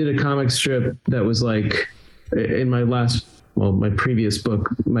I did a comic strip that was like in my previous book,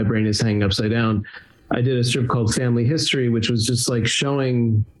 My Brain is Hanging Upside Down. I did a strip called Family History, which was just like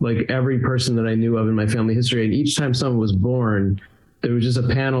showing like every person that I knew of in my family history. And each time someone was born, there was just a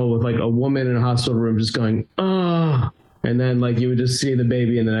panel with like a woman in a hospital room just going, oh, and then like you would just see the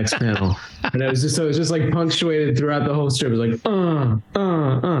baby in the next panel. And it was just like punctuated throughout the whole strip. It was like,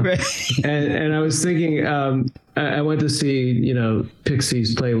 and I was thinking, I went to see, you know,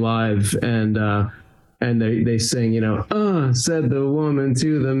 Pixies play live, and they sing, you know, said the woman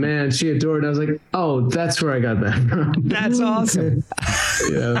to the man she adored. And I was like, oh, that's where I got that from. That's awesome.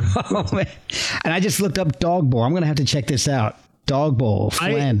 Yeah. Oh, man. And I just looked up Dog Bowl. I'm going to have to check this out. Dog Bowl,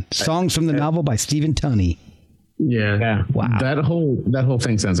 Flan, songs from the novel by Stephen Tunney. Yeah. Wow. That whole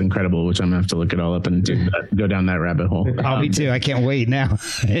thing sounds incredible, which I'm gonna have to look it all up and go down that rabbit hole. Me too. I can't wait now.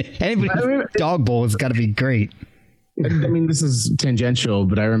 Dog Bowl has got to be great. I mean, this is tangential,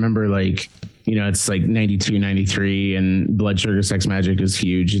 but I remember like, you know, it's like 92, 93 and Blood Sugar Sex Magic is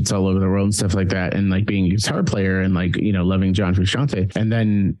huge. It's all over the world and stuff like that. And like being a guitar player and like, you know, loving John Frusciante, and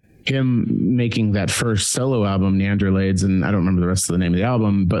then him making that first solo album, Neanderlades, and I don't remember the rest of the name of the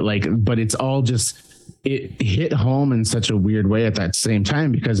album, but it's all just, it hit home in such a weird way at that same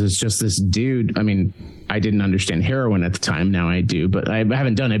time, because it's just this dude. I mean, I didn't understand heroin at the time. Now I do, but I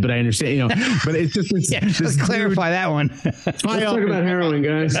haven't done it, but I understand, you know, but it's just this, let's clarify that one. Let's talk about heroin,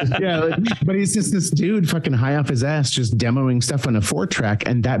 guys. Yeah. But he's just this dude fucking high off his ass, just demoing stuff on a 4-track.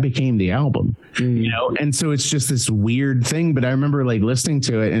 And that became the album, you know? And so it's just this weird thing, but I remember like listening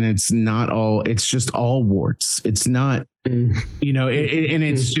to it, and it's just all warts. It's not, you know, and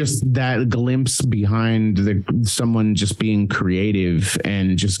it's just that glimpse behind someone just being creative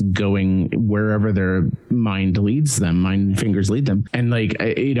and just going wherever their mind fingers lead them. And like,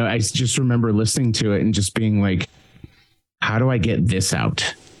 I just remember listening to it and just being like, how do I get this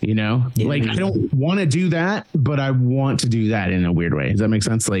out? Like I don't want to do that, but I want to do that in a weird way. Does that make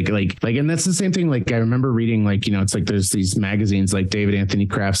sense? Like, and that's the same thing. Like I remember reading, like, it's like there's these magazines like David Anthony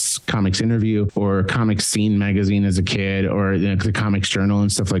Kraft's Comics Interview or Comic Scene magazine as a kid, or the Comics Journal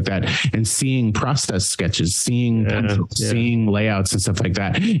and stuff like that, and seeing process sketches, seeing pencils, seeing layouts and stuff like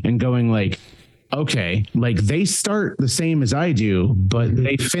that, and going like, okay, like they start the same as I do, but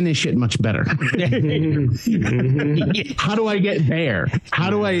they finish it much better. How do I get there? How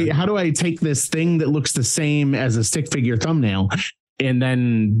do I take this thing that looks the same as a stick figure thumbnail, and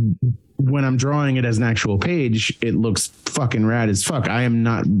then when I'm drawing it as an actual page, it looks fucking rad as fuck. I am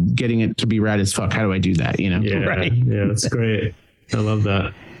not getting it to be rad as fuck. How do I do that? Right. Yeah, that's great. I love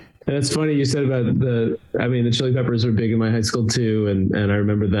that. And it's funny you said about the Chili Peppers were big in my high school too. And I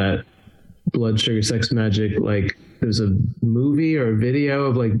remember that Blood Sugar Sex Magic, like there's a movie or a video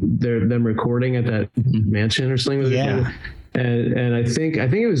of like them recording at that mansion or something. Yeah. And I think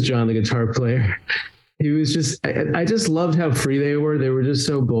it was John, the guitar player. He was just, I just loved how free they were. They were just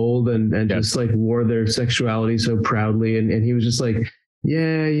so bold and just like wore their sexuality so proudly. And he was just like,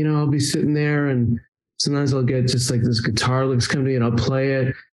 yeah, I'll be sitting there and sometimes I'll get just like this guitar licks come to me and I'll play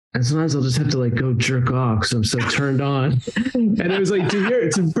it. And sometimes I'll just have to like go jerk off because I'm so turned on. And it was like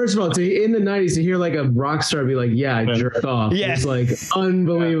first of all, in the 90s to hear like a rock star be like, yeah, I jerk off. Yeah. It's like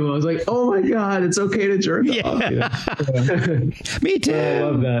unbelievable. I was like, oh my God, it's okay to jerk off. Me too. I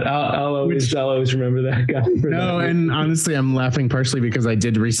love that. I'll always remember that guy. And honestly, I'm laughing partially because I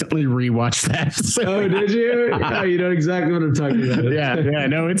did recently rewatch that. So. Oh, did you? Oh, you know exactly what I'm talking about. Yeah.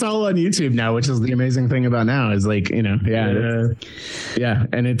 No, it's all on YouTube now, which is the amazing thing about now is like, and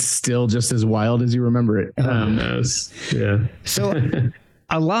it's still just as wild as you remember it. So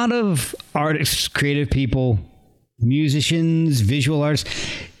a lot of artists, creative people, musicians, visual artists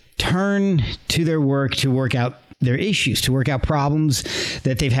turn to their work to work out their issues, to work out problems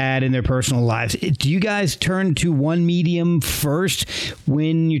that they've had in their personal lives. Do you guys turn to one medium first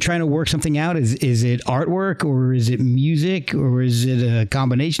when you're trying to work something out? Is it artwork, or is it music, or is it a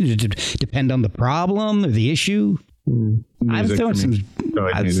combination? Does it depend on the problem or the issue? I'm throwing some.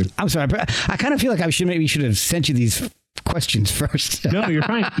 I'm sorry. I kind of feel like I should have sent you these questions first. No, you're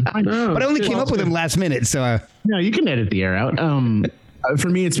fine. No, but I only came up with them last minute. So no, you can edit the air out. For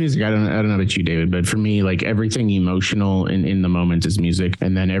me, it's music. I don't know about you, David, but for me, like everything emotional in the moment is music,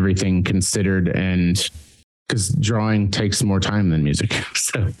 and then everything considered, and because drawing takes more time than music.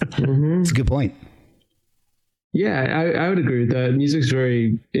 So That's a good point. Yeah, I would agree with that. Music's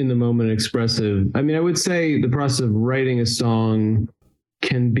very in the moment expressive. I mean, I would say the process of writing a song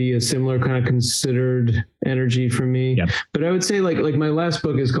can be a similar kind of considered energy for me. Yep. But I would say like my last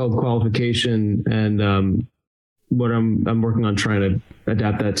book is called Qualification, and what I'm working on trying to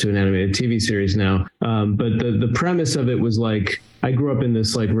adapt that to an animated TV series now. But the premise of it was like I grew up in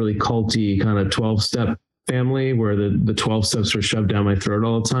this like really culty kind of 12-step family where the 12 steps were shoved down my throat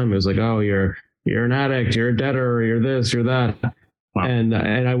all the time. It was like, oh, you're an addict, you're a debtor, you're this, you're that. Wow. And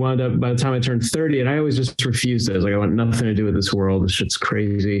I wound up, by the time I turned 30, and I always just refused it. I was like, I want nothing to do with this world. This shit's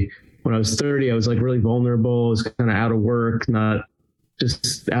crazy. When I was 30, I was like really vulnerable. I was kind of out of work, not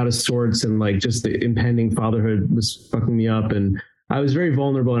just out of sorts. And like just the impending fatherhood was fucking me up. And I was very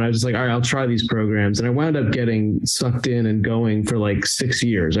vulnerable. And I was just like, all right, I'll try these programs. And I wound up getting sucked in and going for like 6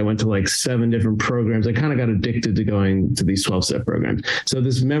 years. I went to like 7 different programs. I kind of got addicted to going to these 12-step programs. So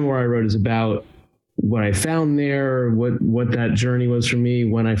this memoir I wrote is about what I found there, what that journey was for me,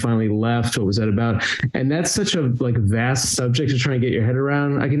 when I finally left, what was that about? And that's such a like vast subject to try and get your head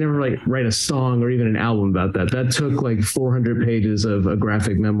around. I can never like write a song or even an album about that. That took like 400 pages of a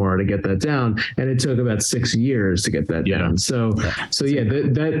graphic memoir to get that down. And it took about 6 years to get that down. So yeah,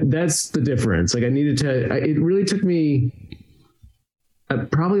 that's the difference. Like it really took me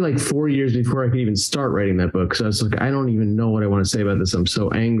probably like 4 years before I could even start writing that book. So I was like, I don't even know what I want to say about this. I'm so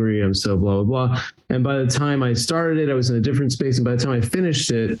angry. I'm so blah, blah, blah. And by the time I started it, I was in a different space. And by the time I finished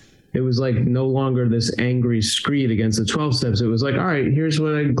it, it was like no longer this angry screed against the 12 steps. It was like, all right, here's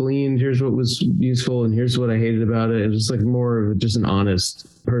what I gleaned. Here's what was useful. And here's what I hated about it. It was like more of just an honest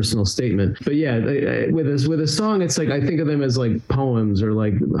personal statement. But yeah, with a song, it's like, I think of them as like poems or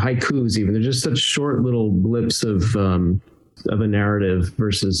like haikus even. They're just such short little blips of a narrative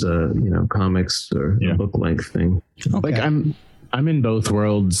versus comics or a book length thing. Okay. Like I'm in both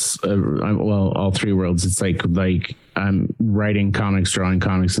worlds. All 3 worlds. It's like I'm writing comics, drawing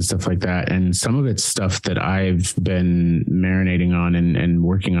comics and stuff like that. And some of it's stuff that I've been marinating on and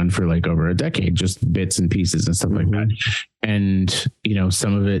working on for like over a decade, just bits and pieces and stuff like that. And,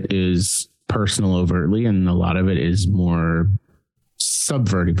 some of it is personal overtly, and a lot of it is more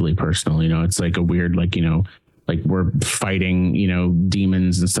subvertively personal. It's like a weird, like like we're fighting,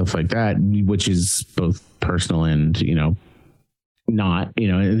 demons and stuff like that, which is both personal and, not,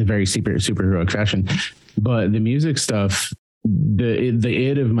 in a very superheroic fashion. But the music stuff, the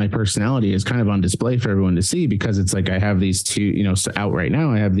id of my personality is kind of on display for everyone to see, because it's like I have these two, out right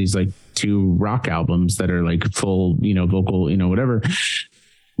now. I have these like 2 rock albums that are like full, vocal, whatever.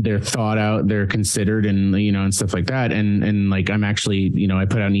 They're thought out, they're considered, and and stuff like that. And like I'm actually, I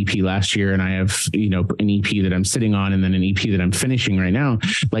put out an EP last year, and I have an EP that I'm sitting on, and then an EP that I'm finishing right now.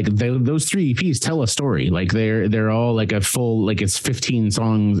 Like those 3 EPs tell a story. Like they're all like a full, like it's 15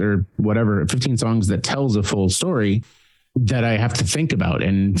 songs or whatever, 15 songs that tells a full story that I have to think about,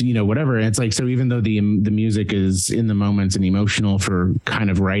 and whatever. And it's like, so even though the music is in the moment and emotional for kind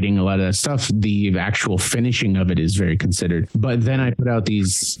of writing a lot of that stuff, the actual finishing of it is very considered. But then I put out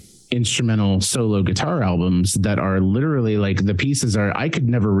these instrumental solo guitar albums that are literally like, the pieces are, I could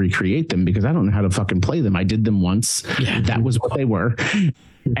never recreate them because I don't know how to fucking play them. I did them once. Yeah. That was what they were.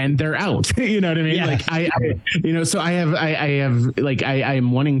 And they're out, you know what I mean? Yeah. Like so I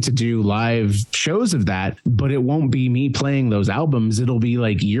am wanting to do live shows of that, but it won't be me playing those albums. It'll be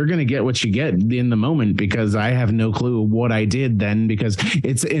like, you're going to get what you get in the moment, because I have no clue what I did then, because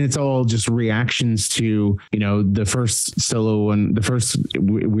it's all just reactions to, the first solo one, the first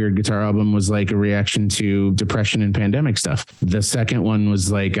weird guitar album was like a reaction to depression and pandemic stuff. The second one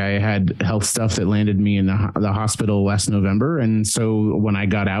was like, I had health stuff that landed me in the hospital last November. And so when I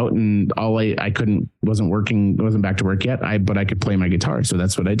got out and all wasn't back to work yet, but I could play my guitar. So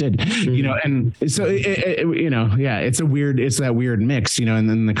that's what I did, and so, it's that weird mix, and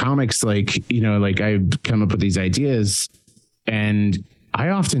then the comics, like I come up with these ideas, and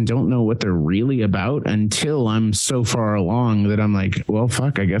I often don't know what they're really about until I'm so far along that I'm like, well,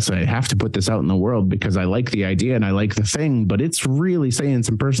 fuck, I guess I have to put this out in the world because I like the idea and I like the thing, but it's really saying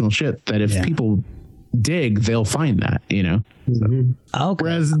some personal shit that if people dig, they'll find that, Mm-hmm. Okay.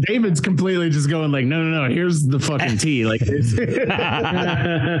 Whereas David's completely just going like, no, here's the fucking tea. Like,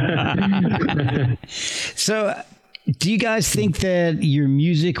 so do you guys think that your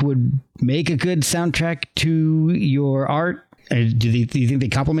music would make a good soundtrack to your art? Do you think they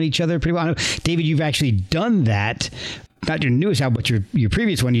complement each other pretty well? I know, David, you've actually done that. Not your newest album, but your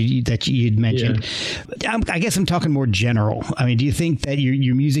previous one that you'd mentioned. Yeah. I guess I'm talking more general. I mean, do you think that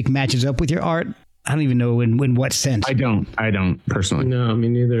your music matches up with your art? I don't even know in what sense. I don't personally. No, me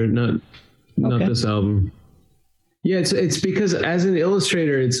neither. Not this album. Yeah, it's because as an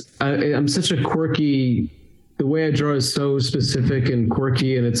illustrator, I'm such a quirky. The way I draw is so specific and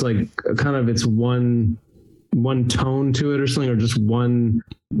quirky, and it's like it's one tone to it or something, or just one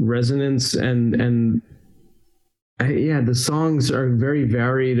resonance, and the songs are very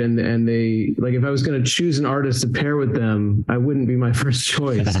varied, and they, like, if I was going to choose an artist to pair with them, I wouldn't be my first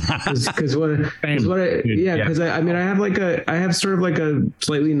choice, because I have sort of like a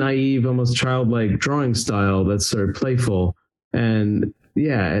slightly naive, almost childlike drawing style that's sort of playful, and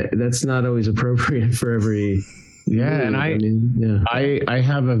that's not always appropriate for every. Yeah, and I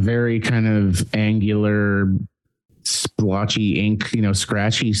have a very kind of angular, splotchy ink,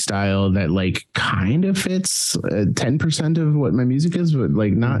 scratchy style that like kind of fits 10% of what my music is, but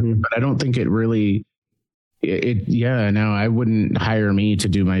like not. Mm-hmm. But I don't think it really. No, I wouldn't hire me to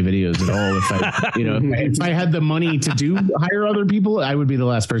do my videos at all. If I, if I had the money to hire other people, I would be the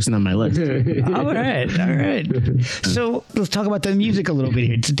last person on my list. All right. So let's talk about the music a little bit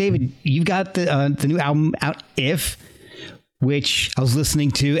here. So David, you've got the new album out, which I was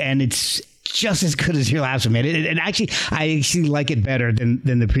listening to, and it's just as good as your last one, man. And actually, I actually like it better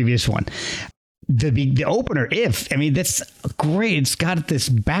than the previous one. The opener, I mean, that's great. It's got this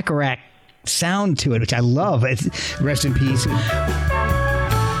Bacharach sound to it, which I love. Rest in peace. You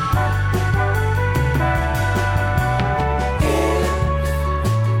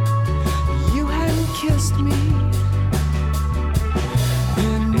hadn't kissed me,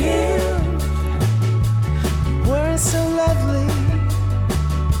 and you were so lovely,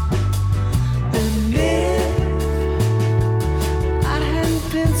 and if I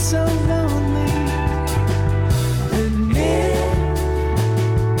hadn't been so lonely, and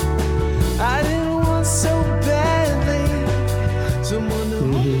I didn't want so badly someone to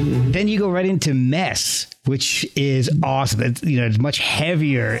Then you go right into Mess, which is awesome. It's much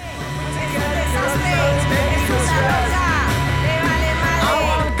heavier.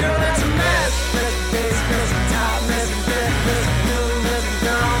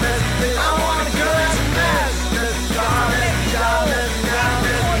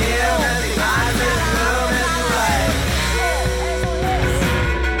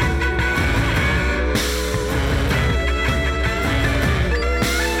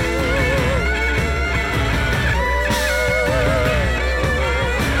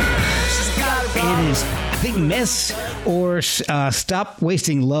 It is, I think, Miss or Stop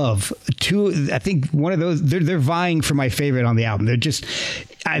Wasting Love. Two, I think one of those, they're vying for my favorite on the album. They're just,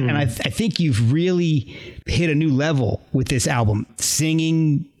 and I think you've really hit a new level with this album.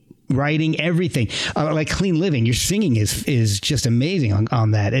 Singing, writing, everything. Like Clean Living, your singing is just amazing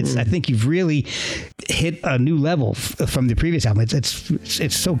on that. It's I think you've really hit a new level from the previous album.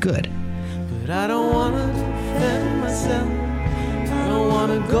 It's so good. But I don't wanna defend myself. I don't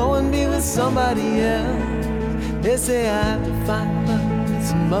wanna go and be with somebody else. They say I have to find love in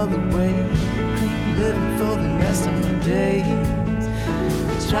some other way. Keep living for the rest of my days.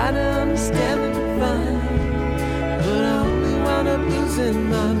 I try to understand and find, but I only wound up losing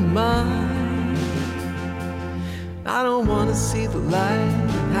my mind. I don't wanna see the light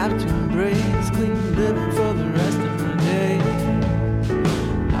and have to embrace clean living for the rest of my days.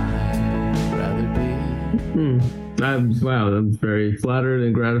 I'd rather be. Wow, I'm very flattered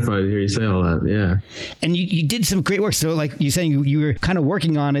and gratified to hear you say all that. Yeah. And you did some great work. So like you're saying, you were kind of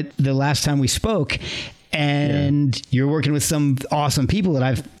working on it the last time we spoke, and you're working with some awesome people that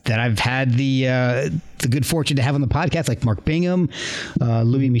I've had the good fortune to have on the podcast, like Mark Bingham,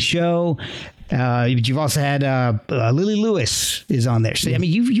 Louis Michaud. You've also had Lily Lewis is on there. So I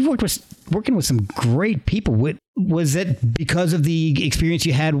mean, you've working with some great people. Was it because of the experience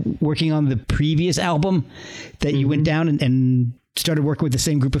you had working on the previous album that you went down and started working with the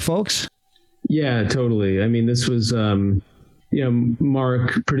same group of folks? Yeah, totally. I mean, this was,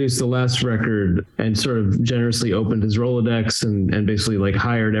 Mark produced the last record and sort of generously opened his Rolodex and basically like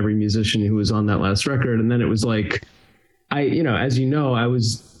hired every musician who was on that last record. And then it was like,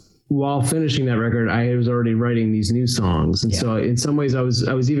 while finishing that record, I was already writing these new songs. And so in some ways I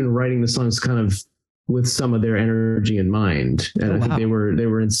was even writing the songs kind of with some of their energy in mind. And I think they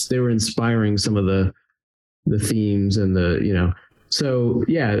were inspiring some of the themes and so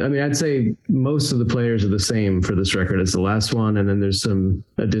yeah, I mean, I'd say most of the players are the same for this record as the last one. And then there's some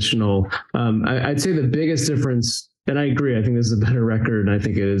additional, I'd say the biggest difference, and I agree, I think this is a better record. And I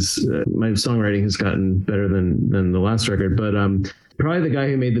think it is, my songwriting has gotten better than the last record, but probably the guy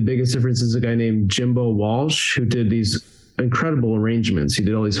who made the biggest difference is a guy named Jimbo Walsh, who did these incredible arrangements. He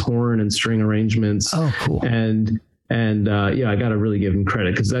did all these horn and string arrangements. Oh, cool. And I got to really give him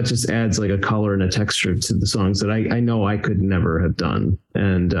credit because that just adds like a color and a texture to the songs that I know I could never have done.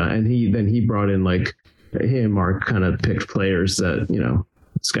 And he brought in, like, he and Mark kind of picked players that,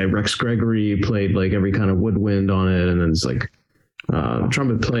 this guy Rex Gregory played like every kind of woodwind on it. And then it's like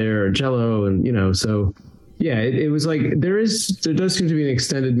trumpet player, cello, and, so yeah, it was like there does seem to be an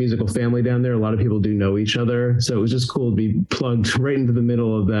extended musical family down there. A lot of people do know each other. So it was just cool to be plugged right into the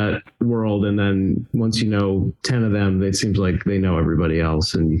middle of that world. And then once you know 10 of them, it seems like they know everybody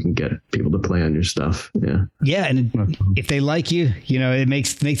else and you can get people to play on your stuff. Yeah. Yeah. And if they like you, it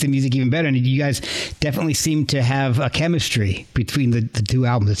makes the music even better. And you guys definitely seem to have a chemistry between the two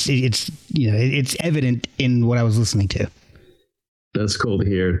albums. It's evident in what I was listening to. That's cool to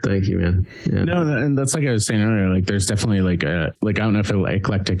hear. Thank you, man. Yeah. No, and that's like I was saying earlier, like there's definitely like I don't know if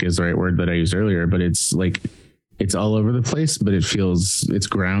eclectic is the right word that I used earlier, but it's like, it's all over the place, but it's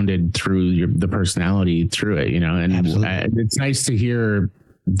grounded through the personality through it, and it's nice to hear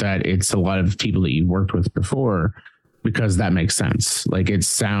that it's a lot of people that you've worked with before, because that makes sense. Like it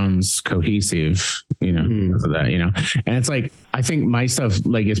sounds cohesive, because of that, and it's like, I think my stuff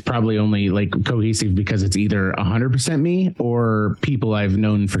like is probably only like cohesive because it's either 100% me or people I've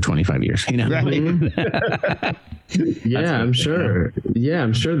known for 25 years, Right. Yeah, I'm sure. Yeah,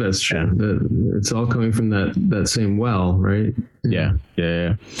 I'm sure that's true. That it's all coming from that same well, right? Yeah.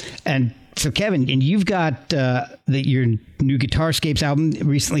 And so, Kevin, and you've got your new Guitarscapes album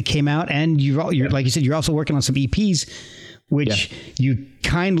recently came out, and you're like you said, you're also working on some EPs, which you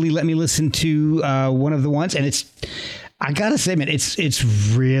kindly let me listen to one of the ones, and I gotta say, man,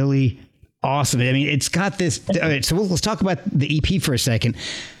 it's really awesome. I mean, it's got this. All right, so let's talk about the EP for a second.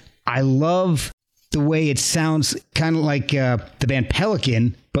 I love the way it sounds, kind of like the band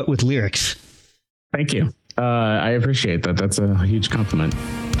Pelican, but with lyrics. Thank you. I appreciate that. That's a huge compliment.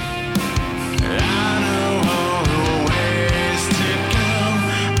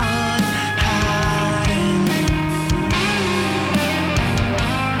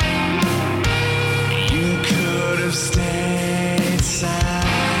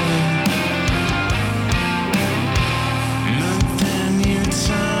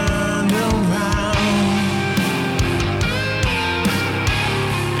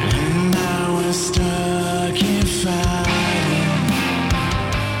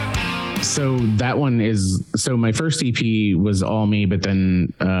 that one is, so my first EP was all me, but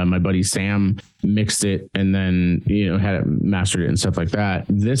then my buddy Sam mixed it and then, had it mastered it and stuff like that.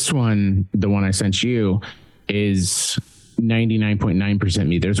 This one, the one I sent you, is 99.9%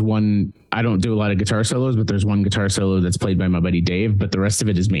 me. There's one, I don't do a lot of guitar solos, but there's one guitar solo that's played by my buddy Dave, but the rest of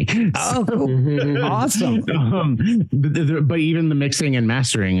it is me. Oh, awesome. But even the mixing and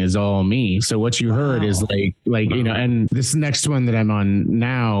mastering is all me. So what you heard is like, and this next one that I'm on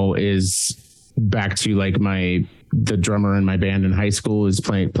now is back to like the drummer in my band in high school is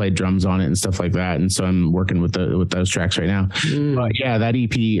played drums on it and stuff like that. And so I'm working with those tracks right now. But yeah, that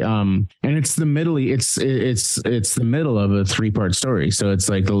EP, and it's the middle, it's the middle of a 3-part story. So it's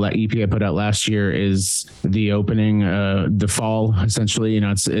like the EP I put out last year is the opening, the fall, essentially,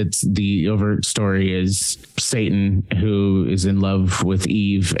 it's the overt story is Satan, who is in love with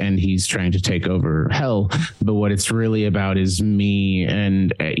Eve and he's trying to take over hell. But what it's really about is me,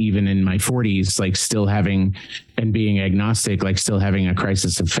 and even in my 40s, like still having and being agnostic, like still having a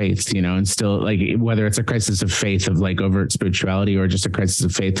crisis of faith, and still like, whether it's a crisis of faith of like overt spirituality or just a crisis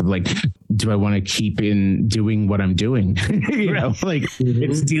of faith of like, do I want to keep in doing what I'm doing?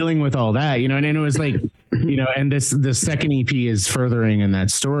 It's dealing with all that, and it was like, and the second EP is furthering in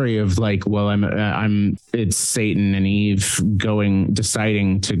that story of like, well, it's Satan and Eve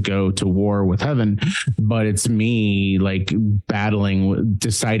deciding to go to war with heaven, but it's me like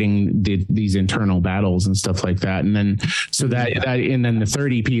deciding these internal battles and stuff like that. And then, so that, and then the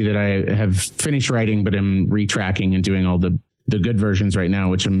third EP that I have finished writing, but I'm retracking and doing all the good versions right now,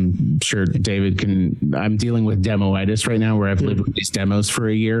 which I'm sure David I'm dealing with demoitis right now, where I've lived with these demos for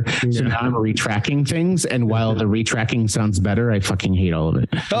a year. So now I'm retracking things. And while the retracking sounds better, I fucking hate all of it.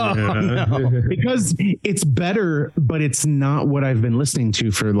 Oh, no. Because it's better, but it's not what I've been listening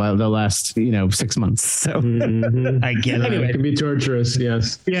to for the last, 6 months. So I get it. Anyway, it can be torturous.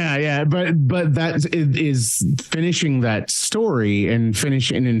 Yes. Yeah. But that is finishing that story and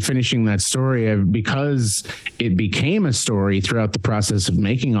finishing that story because it became a story throughout the process of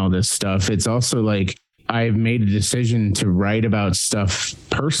making all this stuff. It's also like I've made a decision to write about stuff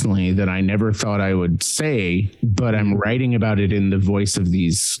personally that I never thought I would say, but I'm writing about it in the voice of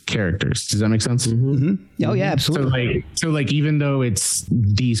these characters. Does that make sense? Mm-hmm. Oh yeah, absolutely. So even though it's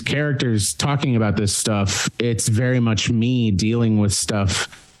these characters talking about this stuff, it's very much me dealing with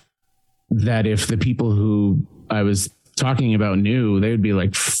stuff that if the people who I was talking about knew, they would be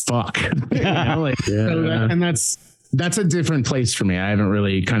like, fuck. And that's a different place for me. I haven't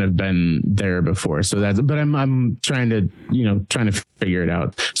really kind of been there before. So but I'm trying to figure it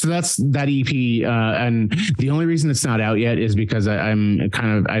out. So that's that EP. And the only reason it's not out yet is because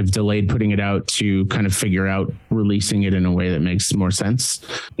I've delayed putting it out to kind of figure out releasing it in a way that makes more sense,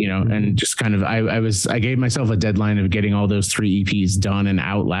 and just kind of, I gave myself a deadline of getting all those 3 EPs done and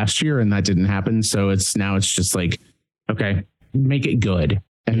out last year, and that didn't happen. So it's just like, okay, make it good,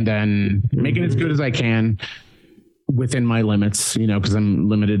 and then make it as good as I can within my limits, because I'm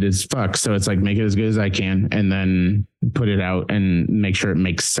limited as fuck. So it's like, make it as good as I can and then put it out and make sure it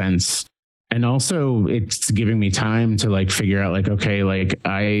makes sense. And also it's giving me time to like figure out like, okay, like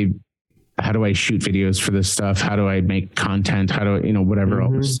how do I shoot videos for this stuff? How do I make content? How do I, whatever,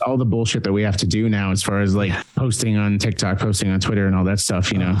 all the bullshit that we have to do now as far as like posting on TikTok, posting on Twitter and all that stuff,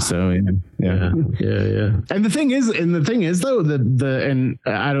 so yeah. And the thing is though, and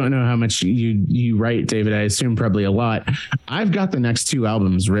I don't know how much you write, David, I assume probably a lot. I've got the next 2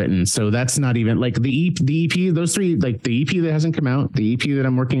 albums written. So that's not even like the EP, those 3, like the EP that hasn't come out, the EP that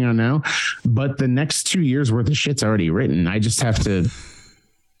I'm working on now, but the next 2 years worth of shit's already written. I just have to,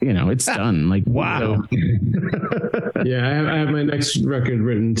 it's done. Like, wow. Yeah, I have my next record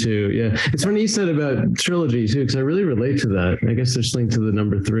written too. Yeah. It's funny you said about trilogy too, because I really relate to that. I guess there's linked to the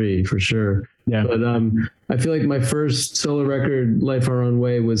number 3 for sure. Yeah. But I feel like my first solo record, Life Our Own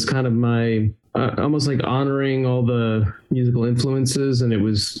Way, was kind of my almost like honoring all the musical influences, and it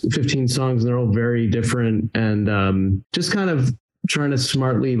was 15 songs and they're all very different, and just kind of trying to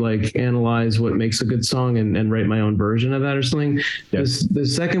smartly like analyze what makes a good song and write my own version of that or something. Yeah. The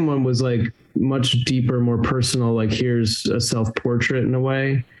second one was like much deeper, more personal, like here's a self-portrait in a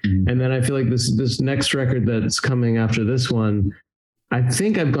way. And then I feel like this next record that's coming after this one, I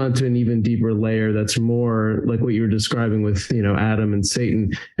think I've gone to an even deeper layer that's more like what you were describing with, Adam and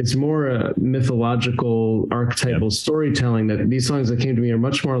Satan. It's more a mythological, archetypal storytelling, that these songs that came to me are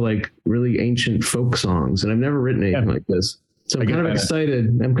much more like really ancient folk songs. And I've never written anything like this. So I'm kind of excited.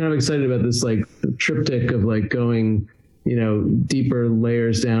 I'm kind of excited about this like triptych of like going, deeper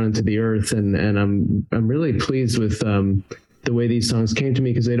layers down into the earth. And I'm really pleased with the way these songs came to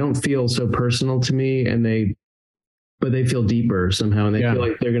me, because they don't feel so personal to me, and they but they feel deeper somehow, and they feel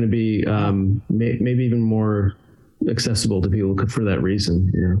like they're going to be maybe even more accessible to people for that reason.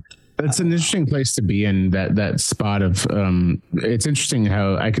 You know, it's an interesting place to be in, that spot of. It's interesting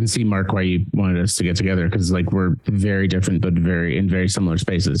how I can see, Mark, why you wanted us to get together, because like we're very different but in very similar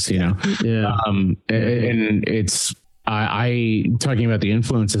spaces. You know, and it's. I talking about the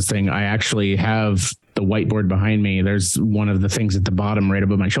influences thing, I actually have the whiteboard behind me. There's one of the things at the bottom right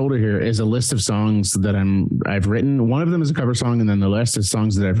above my shoulder here is a list of songs that I've written. One of them is a cover song, and then the rest is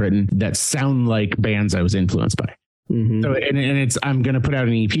songs that I've written that sound like bands I was influenced by. Mm-hmm. So and I'm going to put out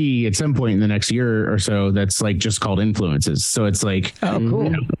an EP at some point in the next year or so that's like just called Influences. So it's like, oh, cool. You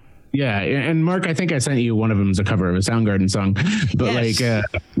know, yeah. And Mark, I think I sent you one of them as a cover of a Soundgarden song, but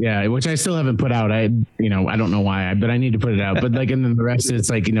which I still haven't put out. I don't know why, but I need to put it out. But like, and then the rest, it's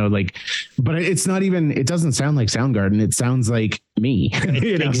like, but it's not even, it doesn't sound like Soundgarden. It sounds like me.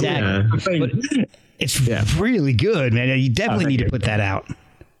 Exactly. But it's really good, man. You definitely need to put that out.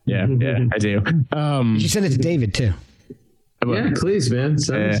 Yeah, I do. You send it to David too. Yeah, please, man.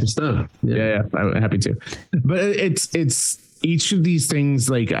 Send me some stuff. Yeah, I'm happy to. But it's each of these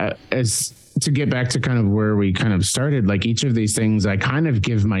things, like as to get back to kind of where we kind of started, like each of these things, I kind of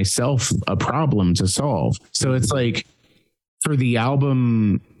give myself a problem to solve. So it's like for the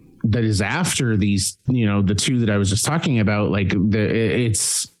album that is after these, the two that I was just talking about, like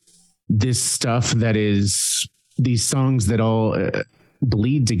it's this stuff that is these songs that all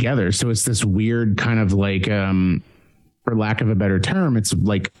bleed together. So it's this weird kind of like, for lack of a better term, it's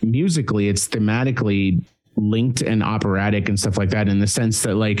like musically, it's thematically linked and operatic and stuff like that, in the sense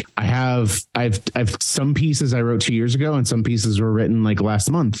that like I've some pieces I wrote 2 years ago and some pieces were written like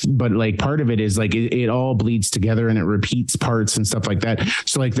last month, but like part of it is like it all bleeds together and it repeats parts and stuff like that.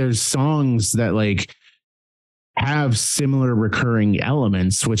 So like there's songs that like have similar recurring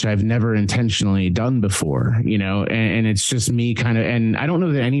elements, which I've never intentionally done before, and it's just me kind of, and I don't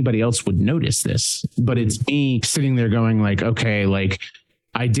know that anybody else would notice this, but it's me sitting there going like, okay, like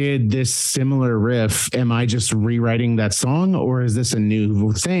I did this similar riff. Am I just rewriting that song, or is this a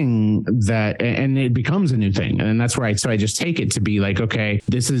new thing and it becomes a new thing? And that's where I just take it to be like, okay,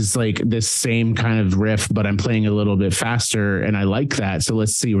 this is like this same kind of riff, but I'm playing a little bit faster and I like that. So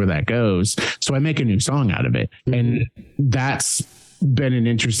let's see where that goes. So I make a new song out of it. Mm-hmm. And that's been an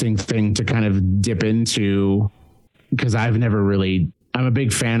interesting thing to kind of dip into, because I'm a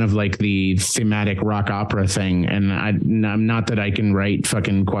big fan of like the thematic rock opera thing. And I'm not that I can write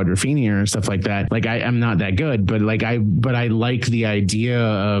fucking Quadrophenia or stuff like that. Like I'm not that good, but I like the idea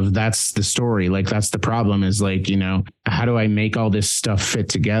of that's the story. Like that's the problem, is like, how do I make all this stuff fit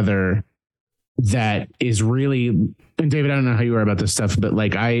together that is really, and David, I don't know how you are about this stuff, but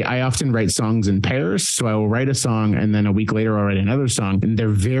like I often write songs in pairs. So I will write a song and then a week later I'll write another song, and they're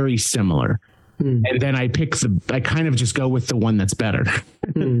very similar. And then I kind of just go with the one that's better.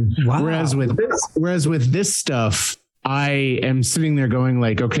 Wow. Whereas with this stuff, I am sitting there going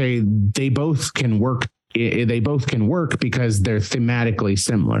like, okay, they both can work. They both can work because they're thematically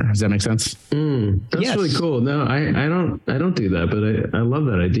similar. Does that make sense? That's really cool. No, I don't do that, but I love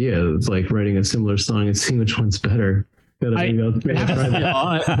that idea. It's like writing a similar song and seeing which one's better. I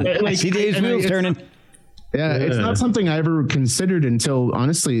see Dave's wheels turning. Yeah, it's not something I ever considered until,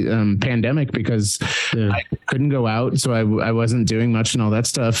 honestly, pandemic, because I couldn't go out. So I wasn't doing much and all that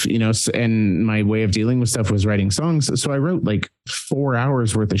stuff, and my way of dealing with stuff was writing songs. So I wrote like 4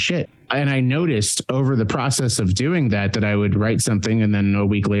 hours worth of shit. And I noticed over the process of doing that I would write something and then a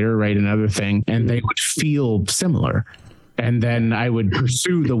week later write another thing, and they would feel similar. And then I would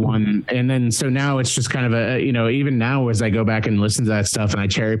pursue the one. And then, so now it's just kind of even now as I go back and listen to that stuff and I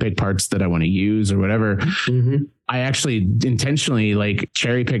cherry pick parts that I want to use or whatever, I actually intentionally like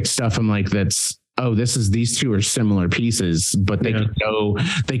cherry picked stuff. I'm like, these two are similar pieces, but they can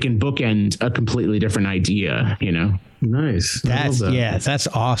bookend a completely different idea, Nice. That's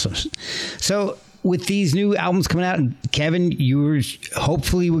awesome. So with these new albums coming out, Kevin,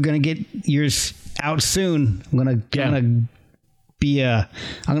 hopefully we're going to get yours out soon. I'm gonna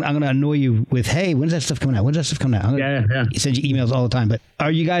annoy you with, hey, when's that stuff coming out? I'm gonna send you emails all the time. But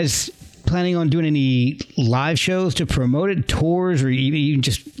are you guys planning on doing any live shows to promote it, tours, or even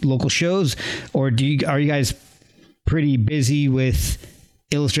just local shows, or are you guys pretty busy with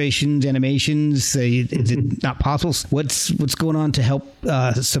illustrations, animations? Is it not possible? What's going on to help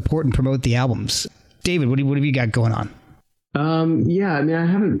support and promote the albums? David, what have you got going on? I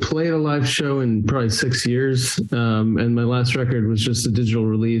haven't played a live show in probably 6 years. And my last record was just a digital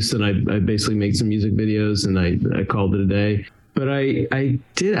release, and I basically made some music videos and I called it a day. But I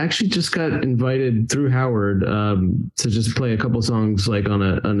did actually just got invited through Howard, to just play a couple songs like on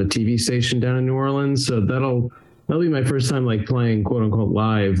a TV station down in New Orleans. So that'll that'll be my first time like playing quote unquote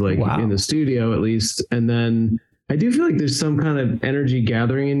live, like in the studio at least. And then I do feel like there's some kind of energy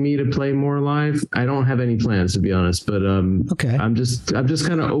gathering in me to play more live. I don't have any plans, to be honest, but okay. I'm just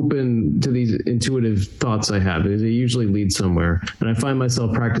kind of open to these intuitive thoughts I have, because they usually lead somewhere. And I find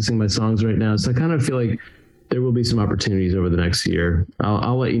myself practicing my songs right now, so I kind of feel like there will be some opportunities over the next year.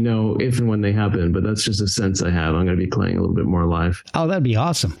 I'll let you know if and when they happen, but that's just a sense I have. I'm going to be playing a little bit more live. Oh, that'd be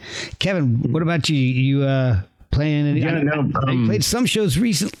awesome. Kevin, what about you? You playing any? Yeah, I played some shows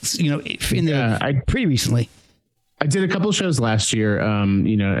recently, pretty recently. I did a couple shows last year. I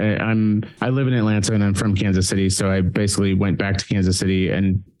live in Atlanta and I'm from Kansas City. So I basically went back to Kansas City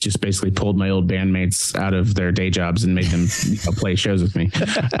and just basically pulled my old bandmates out of their day jobs and made them play shows with me.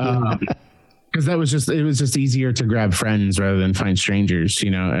 Because it was just easier to grab friends rather than find strangers,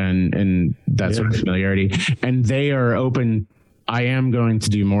 and that sort of familiarity. And they are open. I am going to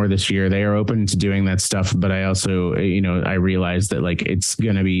do more this year. They are open to doing that stuff. But I also, I realize that like, it's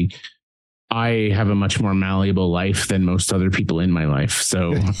going to be, I have a much more malleable life than most other people in my life.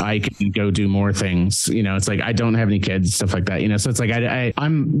 So I can go do more things. It's like, I don't have any kids, stuff like that, so it's like,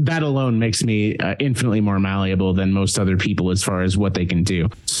 I'm that alone makes me infinitely more malleable than most other people as far as what they can do.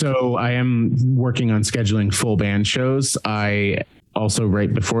 So I am working on scheduling full band shows. Also,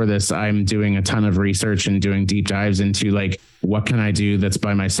 right before this, I'm doing a ton of research and doing deep dives into like, what can I do that's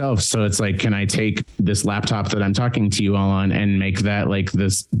by myself? So it's like, can I take this laptop that I'm talking to you all on and make that like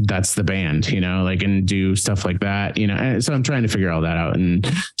this, that's the band, and do stuff like that, and so I'm trying to figure all that out. And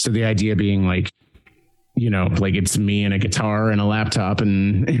so the idea being like, like it's me and a guitar and a laptop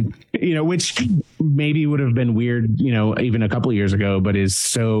and, which maybe would have been weird, even a couple of years ago, but is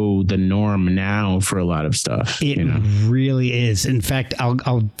so the norm now for a lot of stuff. It really is. In fact, I'm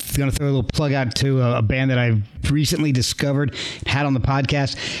going to throw a little plug out to a band that I've recently discovered, had on the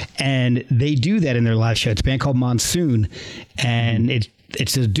podcast, and they do that in their live show. It's a band called Monsoon, and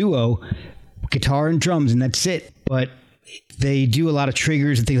it's a duo, guitar and drums, and that's it. But they do a lot of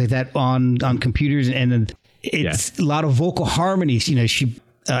triggers and things like that on computers, and it's a lot of vocal harmonies.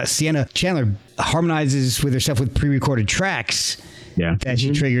 Sienna Chandler harmonizes with herself with pre-recorded tracks that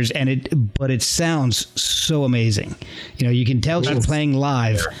she triggers, but it sounds so amazing. You can tell she's playing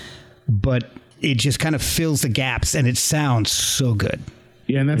live, but it just kind of fills the gaps, and it sounds so good.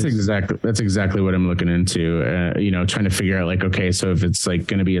 Yeah, and that's exactly what I'm looking into. Trying to figure out like, okay, so if it's like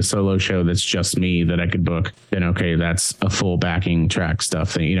going to be a solo show that's just me that I could book, then okay, that's a full backing track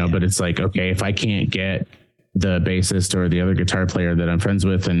stuff thing, But it's like, okay, if I can't get the bassist or the other guitar player that I'm friends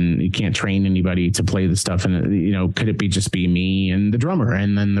with, and you can't train anybody to play the stuff, and could it just be me and the drummer,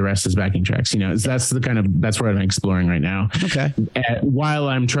 and then the rest is backing tracks? That's what I'm exploring right now. Okay. While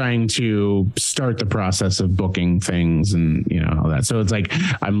I'm trying to start the process of booking things and all that. So it's like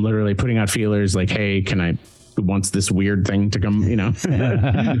I'm literally putting out feelers like, hey, wants this weird thing to come,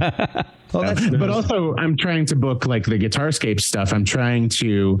 But also I'm trying to book like the Guitarscape stuff. I'm trying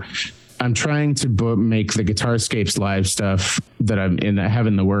to make the Guitarscapes live stuff that I have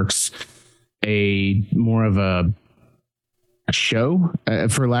in the works a more of a show,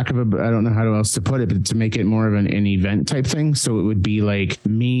 for lack of I don't know how else to put it, but to make it more of an event type thing. So it would be like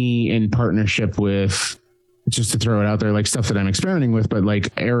me in partnership with, just to throw it out there, like stuff that I'm experimenting with, but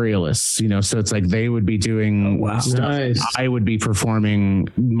like aerialists, so it's like they would be doing stuff. Nice. I would be performing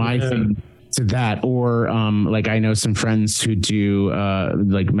my thing to that, or like I know some friends who do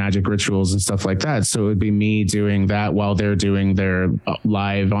like magic rituals and stuff like that, so it would be me doing that while they're doing their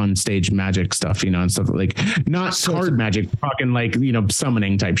live on stage magic stuff, and stuff like not card magic, talking like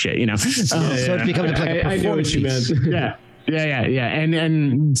summoning type shit, so it becomes like a performance. I know what you meant. Yeah.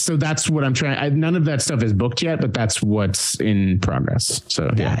 And so that's what I'm trying. None of that stuff is booked yet, but that's what's in progress.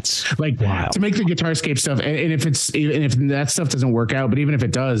 So that's like to make the Guitarscape stuff. And if that stuff doesn't work out, but even if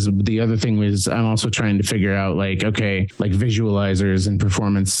it does, the other thing is I'm also trying to figure out like, okay, like visualizers and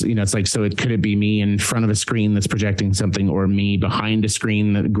performance, it's like, so could it be me in front of a screen that's projecting something, or me behind a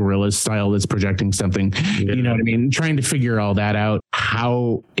screen that Gorilla style that's projecting something, you know what I mean? Trying to figure all that out.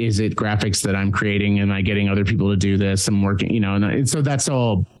 How is it graphics that I'm creating? Am I getting other people to do this? I'm working, and so that's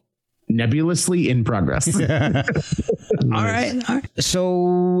all nebulously in progress. All right.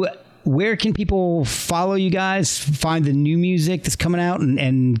 So where can people follow you guys, find the new music that's coming out,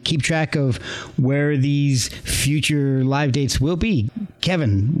 and keep track of where these future live dates will be?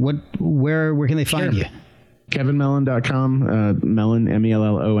 Kevin, where can they find you? KevinMellon.com, Mellon,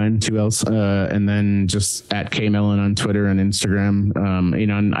 Mellon, 2 L's, and then just at KMellon on Twitter and Instagram.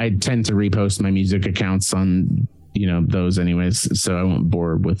 And I tend to repost my music accounts on those anyways, so I won't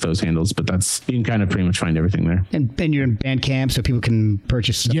bore with those handles, but you can kind of pretty much find everything there. And you're in Bandcamp, so people can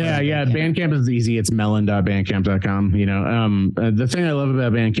purchase stuff. Yeah. Bandcamp is easy. It's mellon.bandcamp.com. The thing I love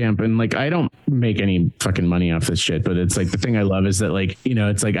about Bandcamp, and like, I don't make any fucking money off this shit, but it's like, the thing I love is that, like,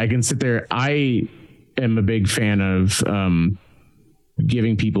 it's like I can sit there. I am a big fan of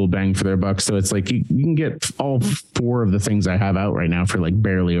giving people bang for their buck. So it's like you can get all 4 of the things I have out right now for like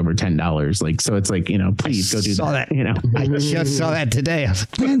barely over $10. Like, so it's like, please go do that. I just saw that today. I was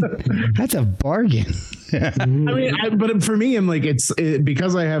like, man, that's a bargain. But for me, I'm like,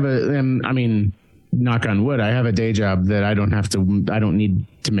 because I have knock on wood, I have a day job that I don't need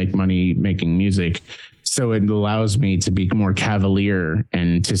to make money making music. So it allows me to be more cavalier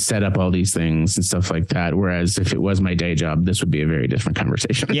and to set up all these things and stuff like that. Whereas if it was my day job, this would be a very different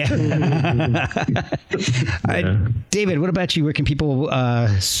conversation. Yeah. David, what about you? Where can people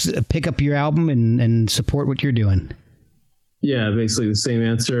pick up your album and support what you're doing? Yeah, basically the same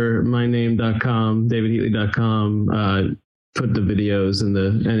answer. myname.com, davidheatley.com. Put the videos and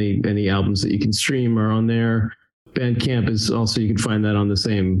any albums that you can stream are on there. Bandcamp is also, you can find that on the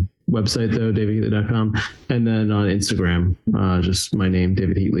same website though, davidheatley.com, and then on Instagram, just my name,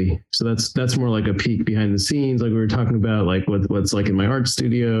 David Heatley. So that's more like a peek behind the scenes, like we were talking about, like what's like in my art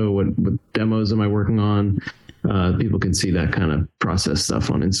studio, what demos am I working on. People can see that kind of process stuff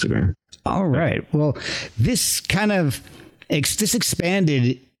on Instagram. All right. Well, this kind of this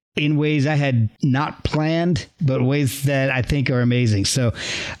expanded in ways I had not planned, but ways that I think are amazing. So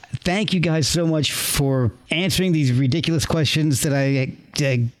thank you guys so much for answering these ridiculous questions that I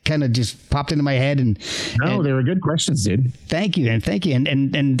kind of just popped into my head. They were good questions, dude. Thank you.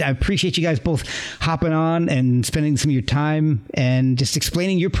 And I appreciate you guys both hopping on and spending some of your time and just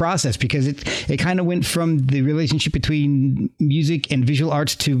explaining your process, because it kind of went from the relationship between music and visual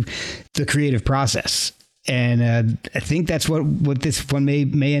arts to the creative process. And I think that's what this one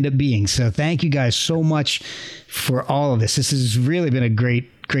may end up being. So thank you guys so much for all of this. This has really been a great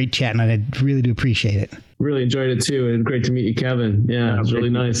chat, and I really do appreciate it. Really enjoyed it too, and great to meet you, Kevin. Yeah, it was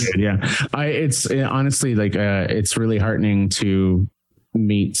really nice. Yeah, it's honestly like it's really heartening to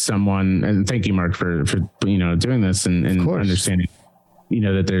meet someone, and thank you, Mark, for doing this and understanding.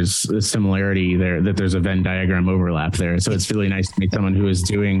 That there's a similarity there, that there's a Venn diagram overlap there. So it's really nice to meet someone who is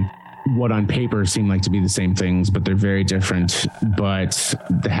doing what on paper seem like to be the same things, but they're very different, but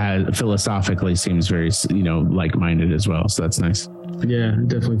philosophically seems very, like-minded as well. So that's nice. Yeah,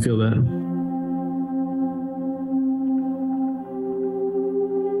 definitely feel that.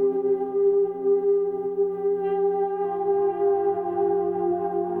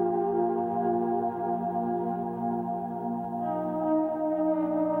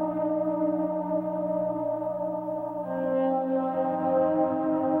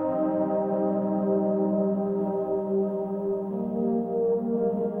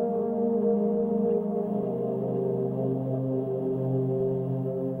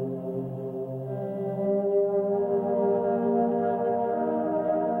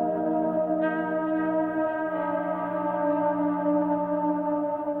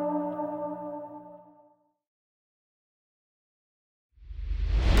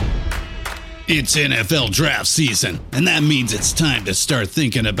 It's NFL draft season, and that means it's time to start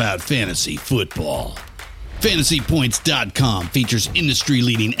thinking about fantasy football. FantasyPoints.com features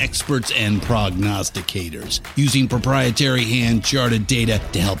industry-leading experts and prognosticators using proprietary hand-charted data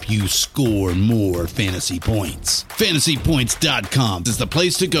to help you score more fantasy points. FantasyPoints.com is the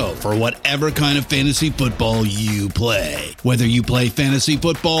place to go for whatever kind of fantasy football you play. Whether you play fantasy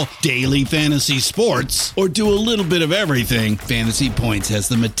football, daily fantasy sports, or do a little bit of everything, Fantasy Points has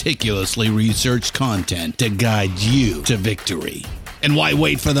the meticulously researched content to guide you to victory. And why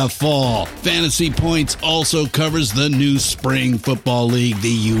wait for the fall? Fantasy Points also covers the new spring football league,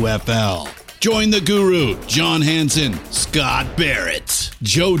 the UFL. Join the guru, John Hansen, Scott Barrett,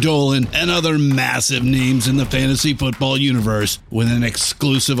 Joe Dolan, and other massive names in the fantasy football universe with an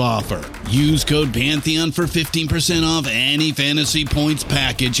exclusive offer. Use code Pantheon for 15% off any Fantasy Points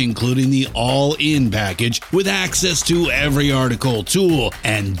package, including the all-in package, with access to every article, tool,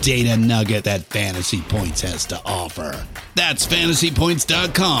 and data nugget that Fantasy Points has to offer. That's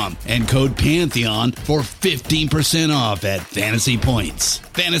FantasyPoints.com and code Pantheon for 15% off at Fantasy Points.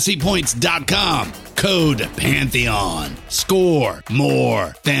 FantasyPoints.com, code Pantheon. Score more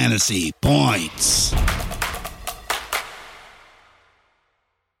fantasy points.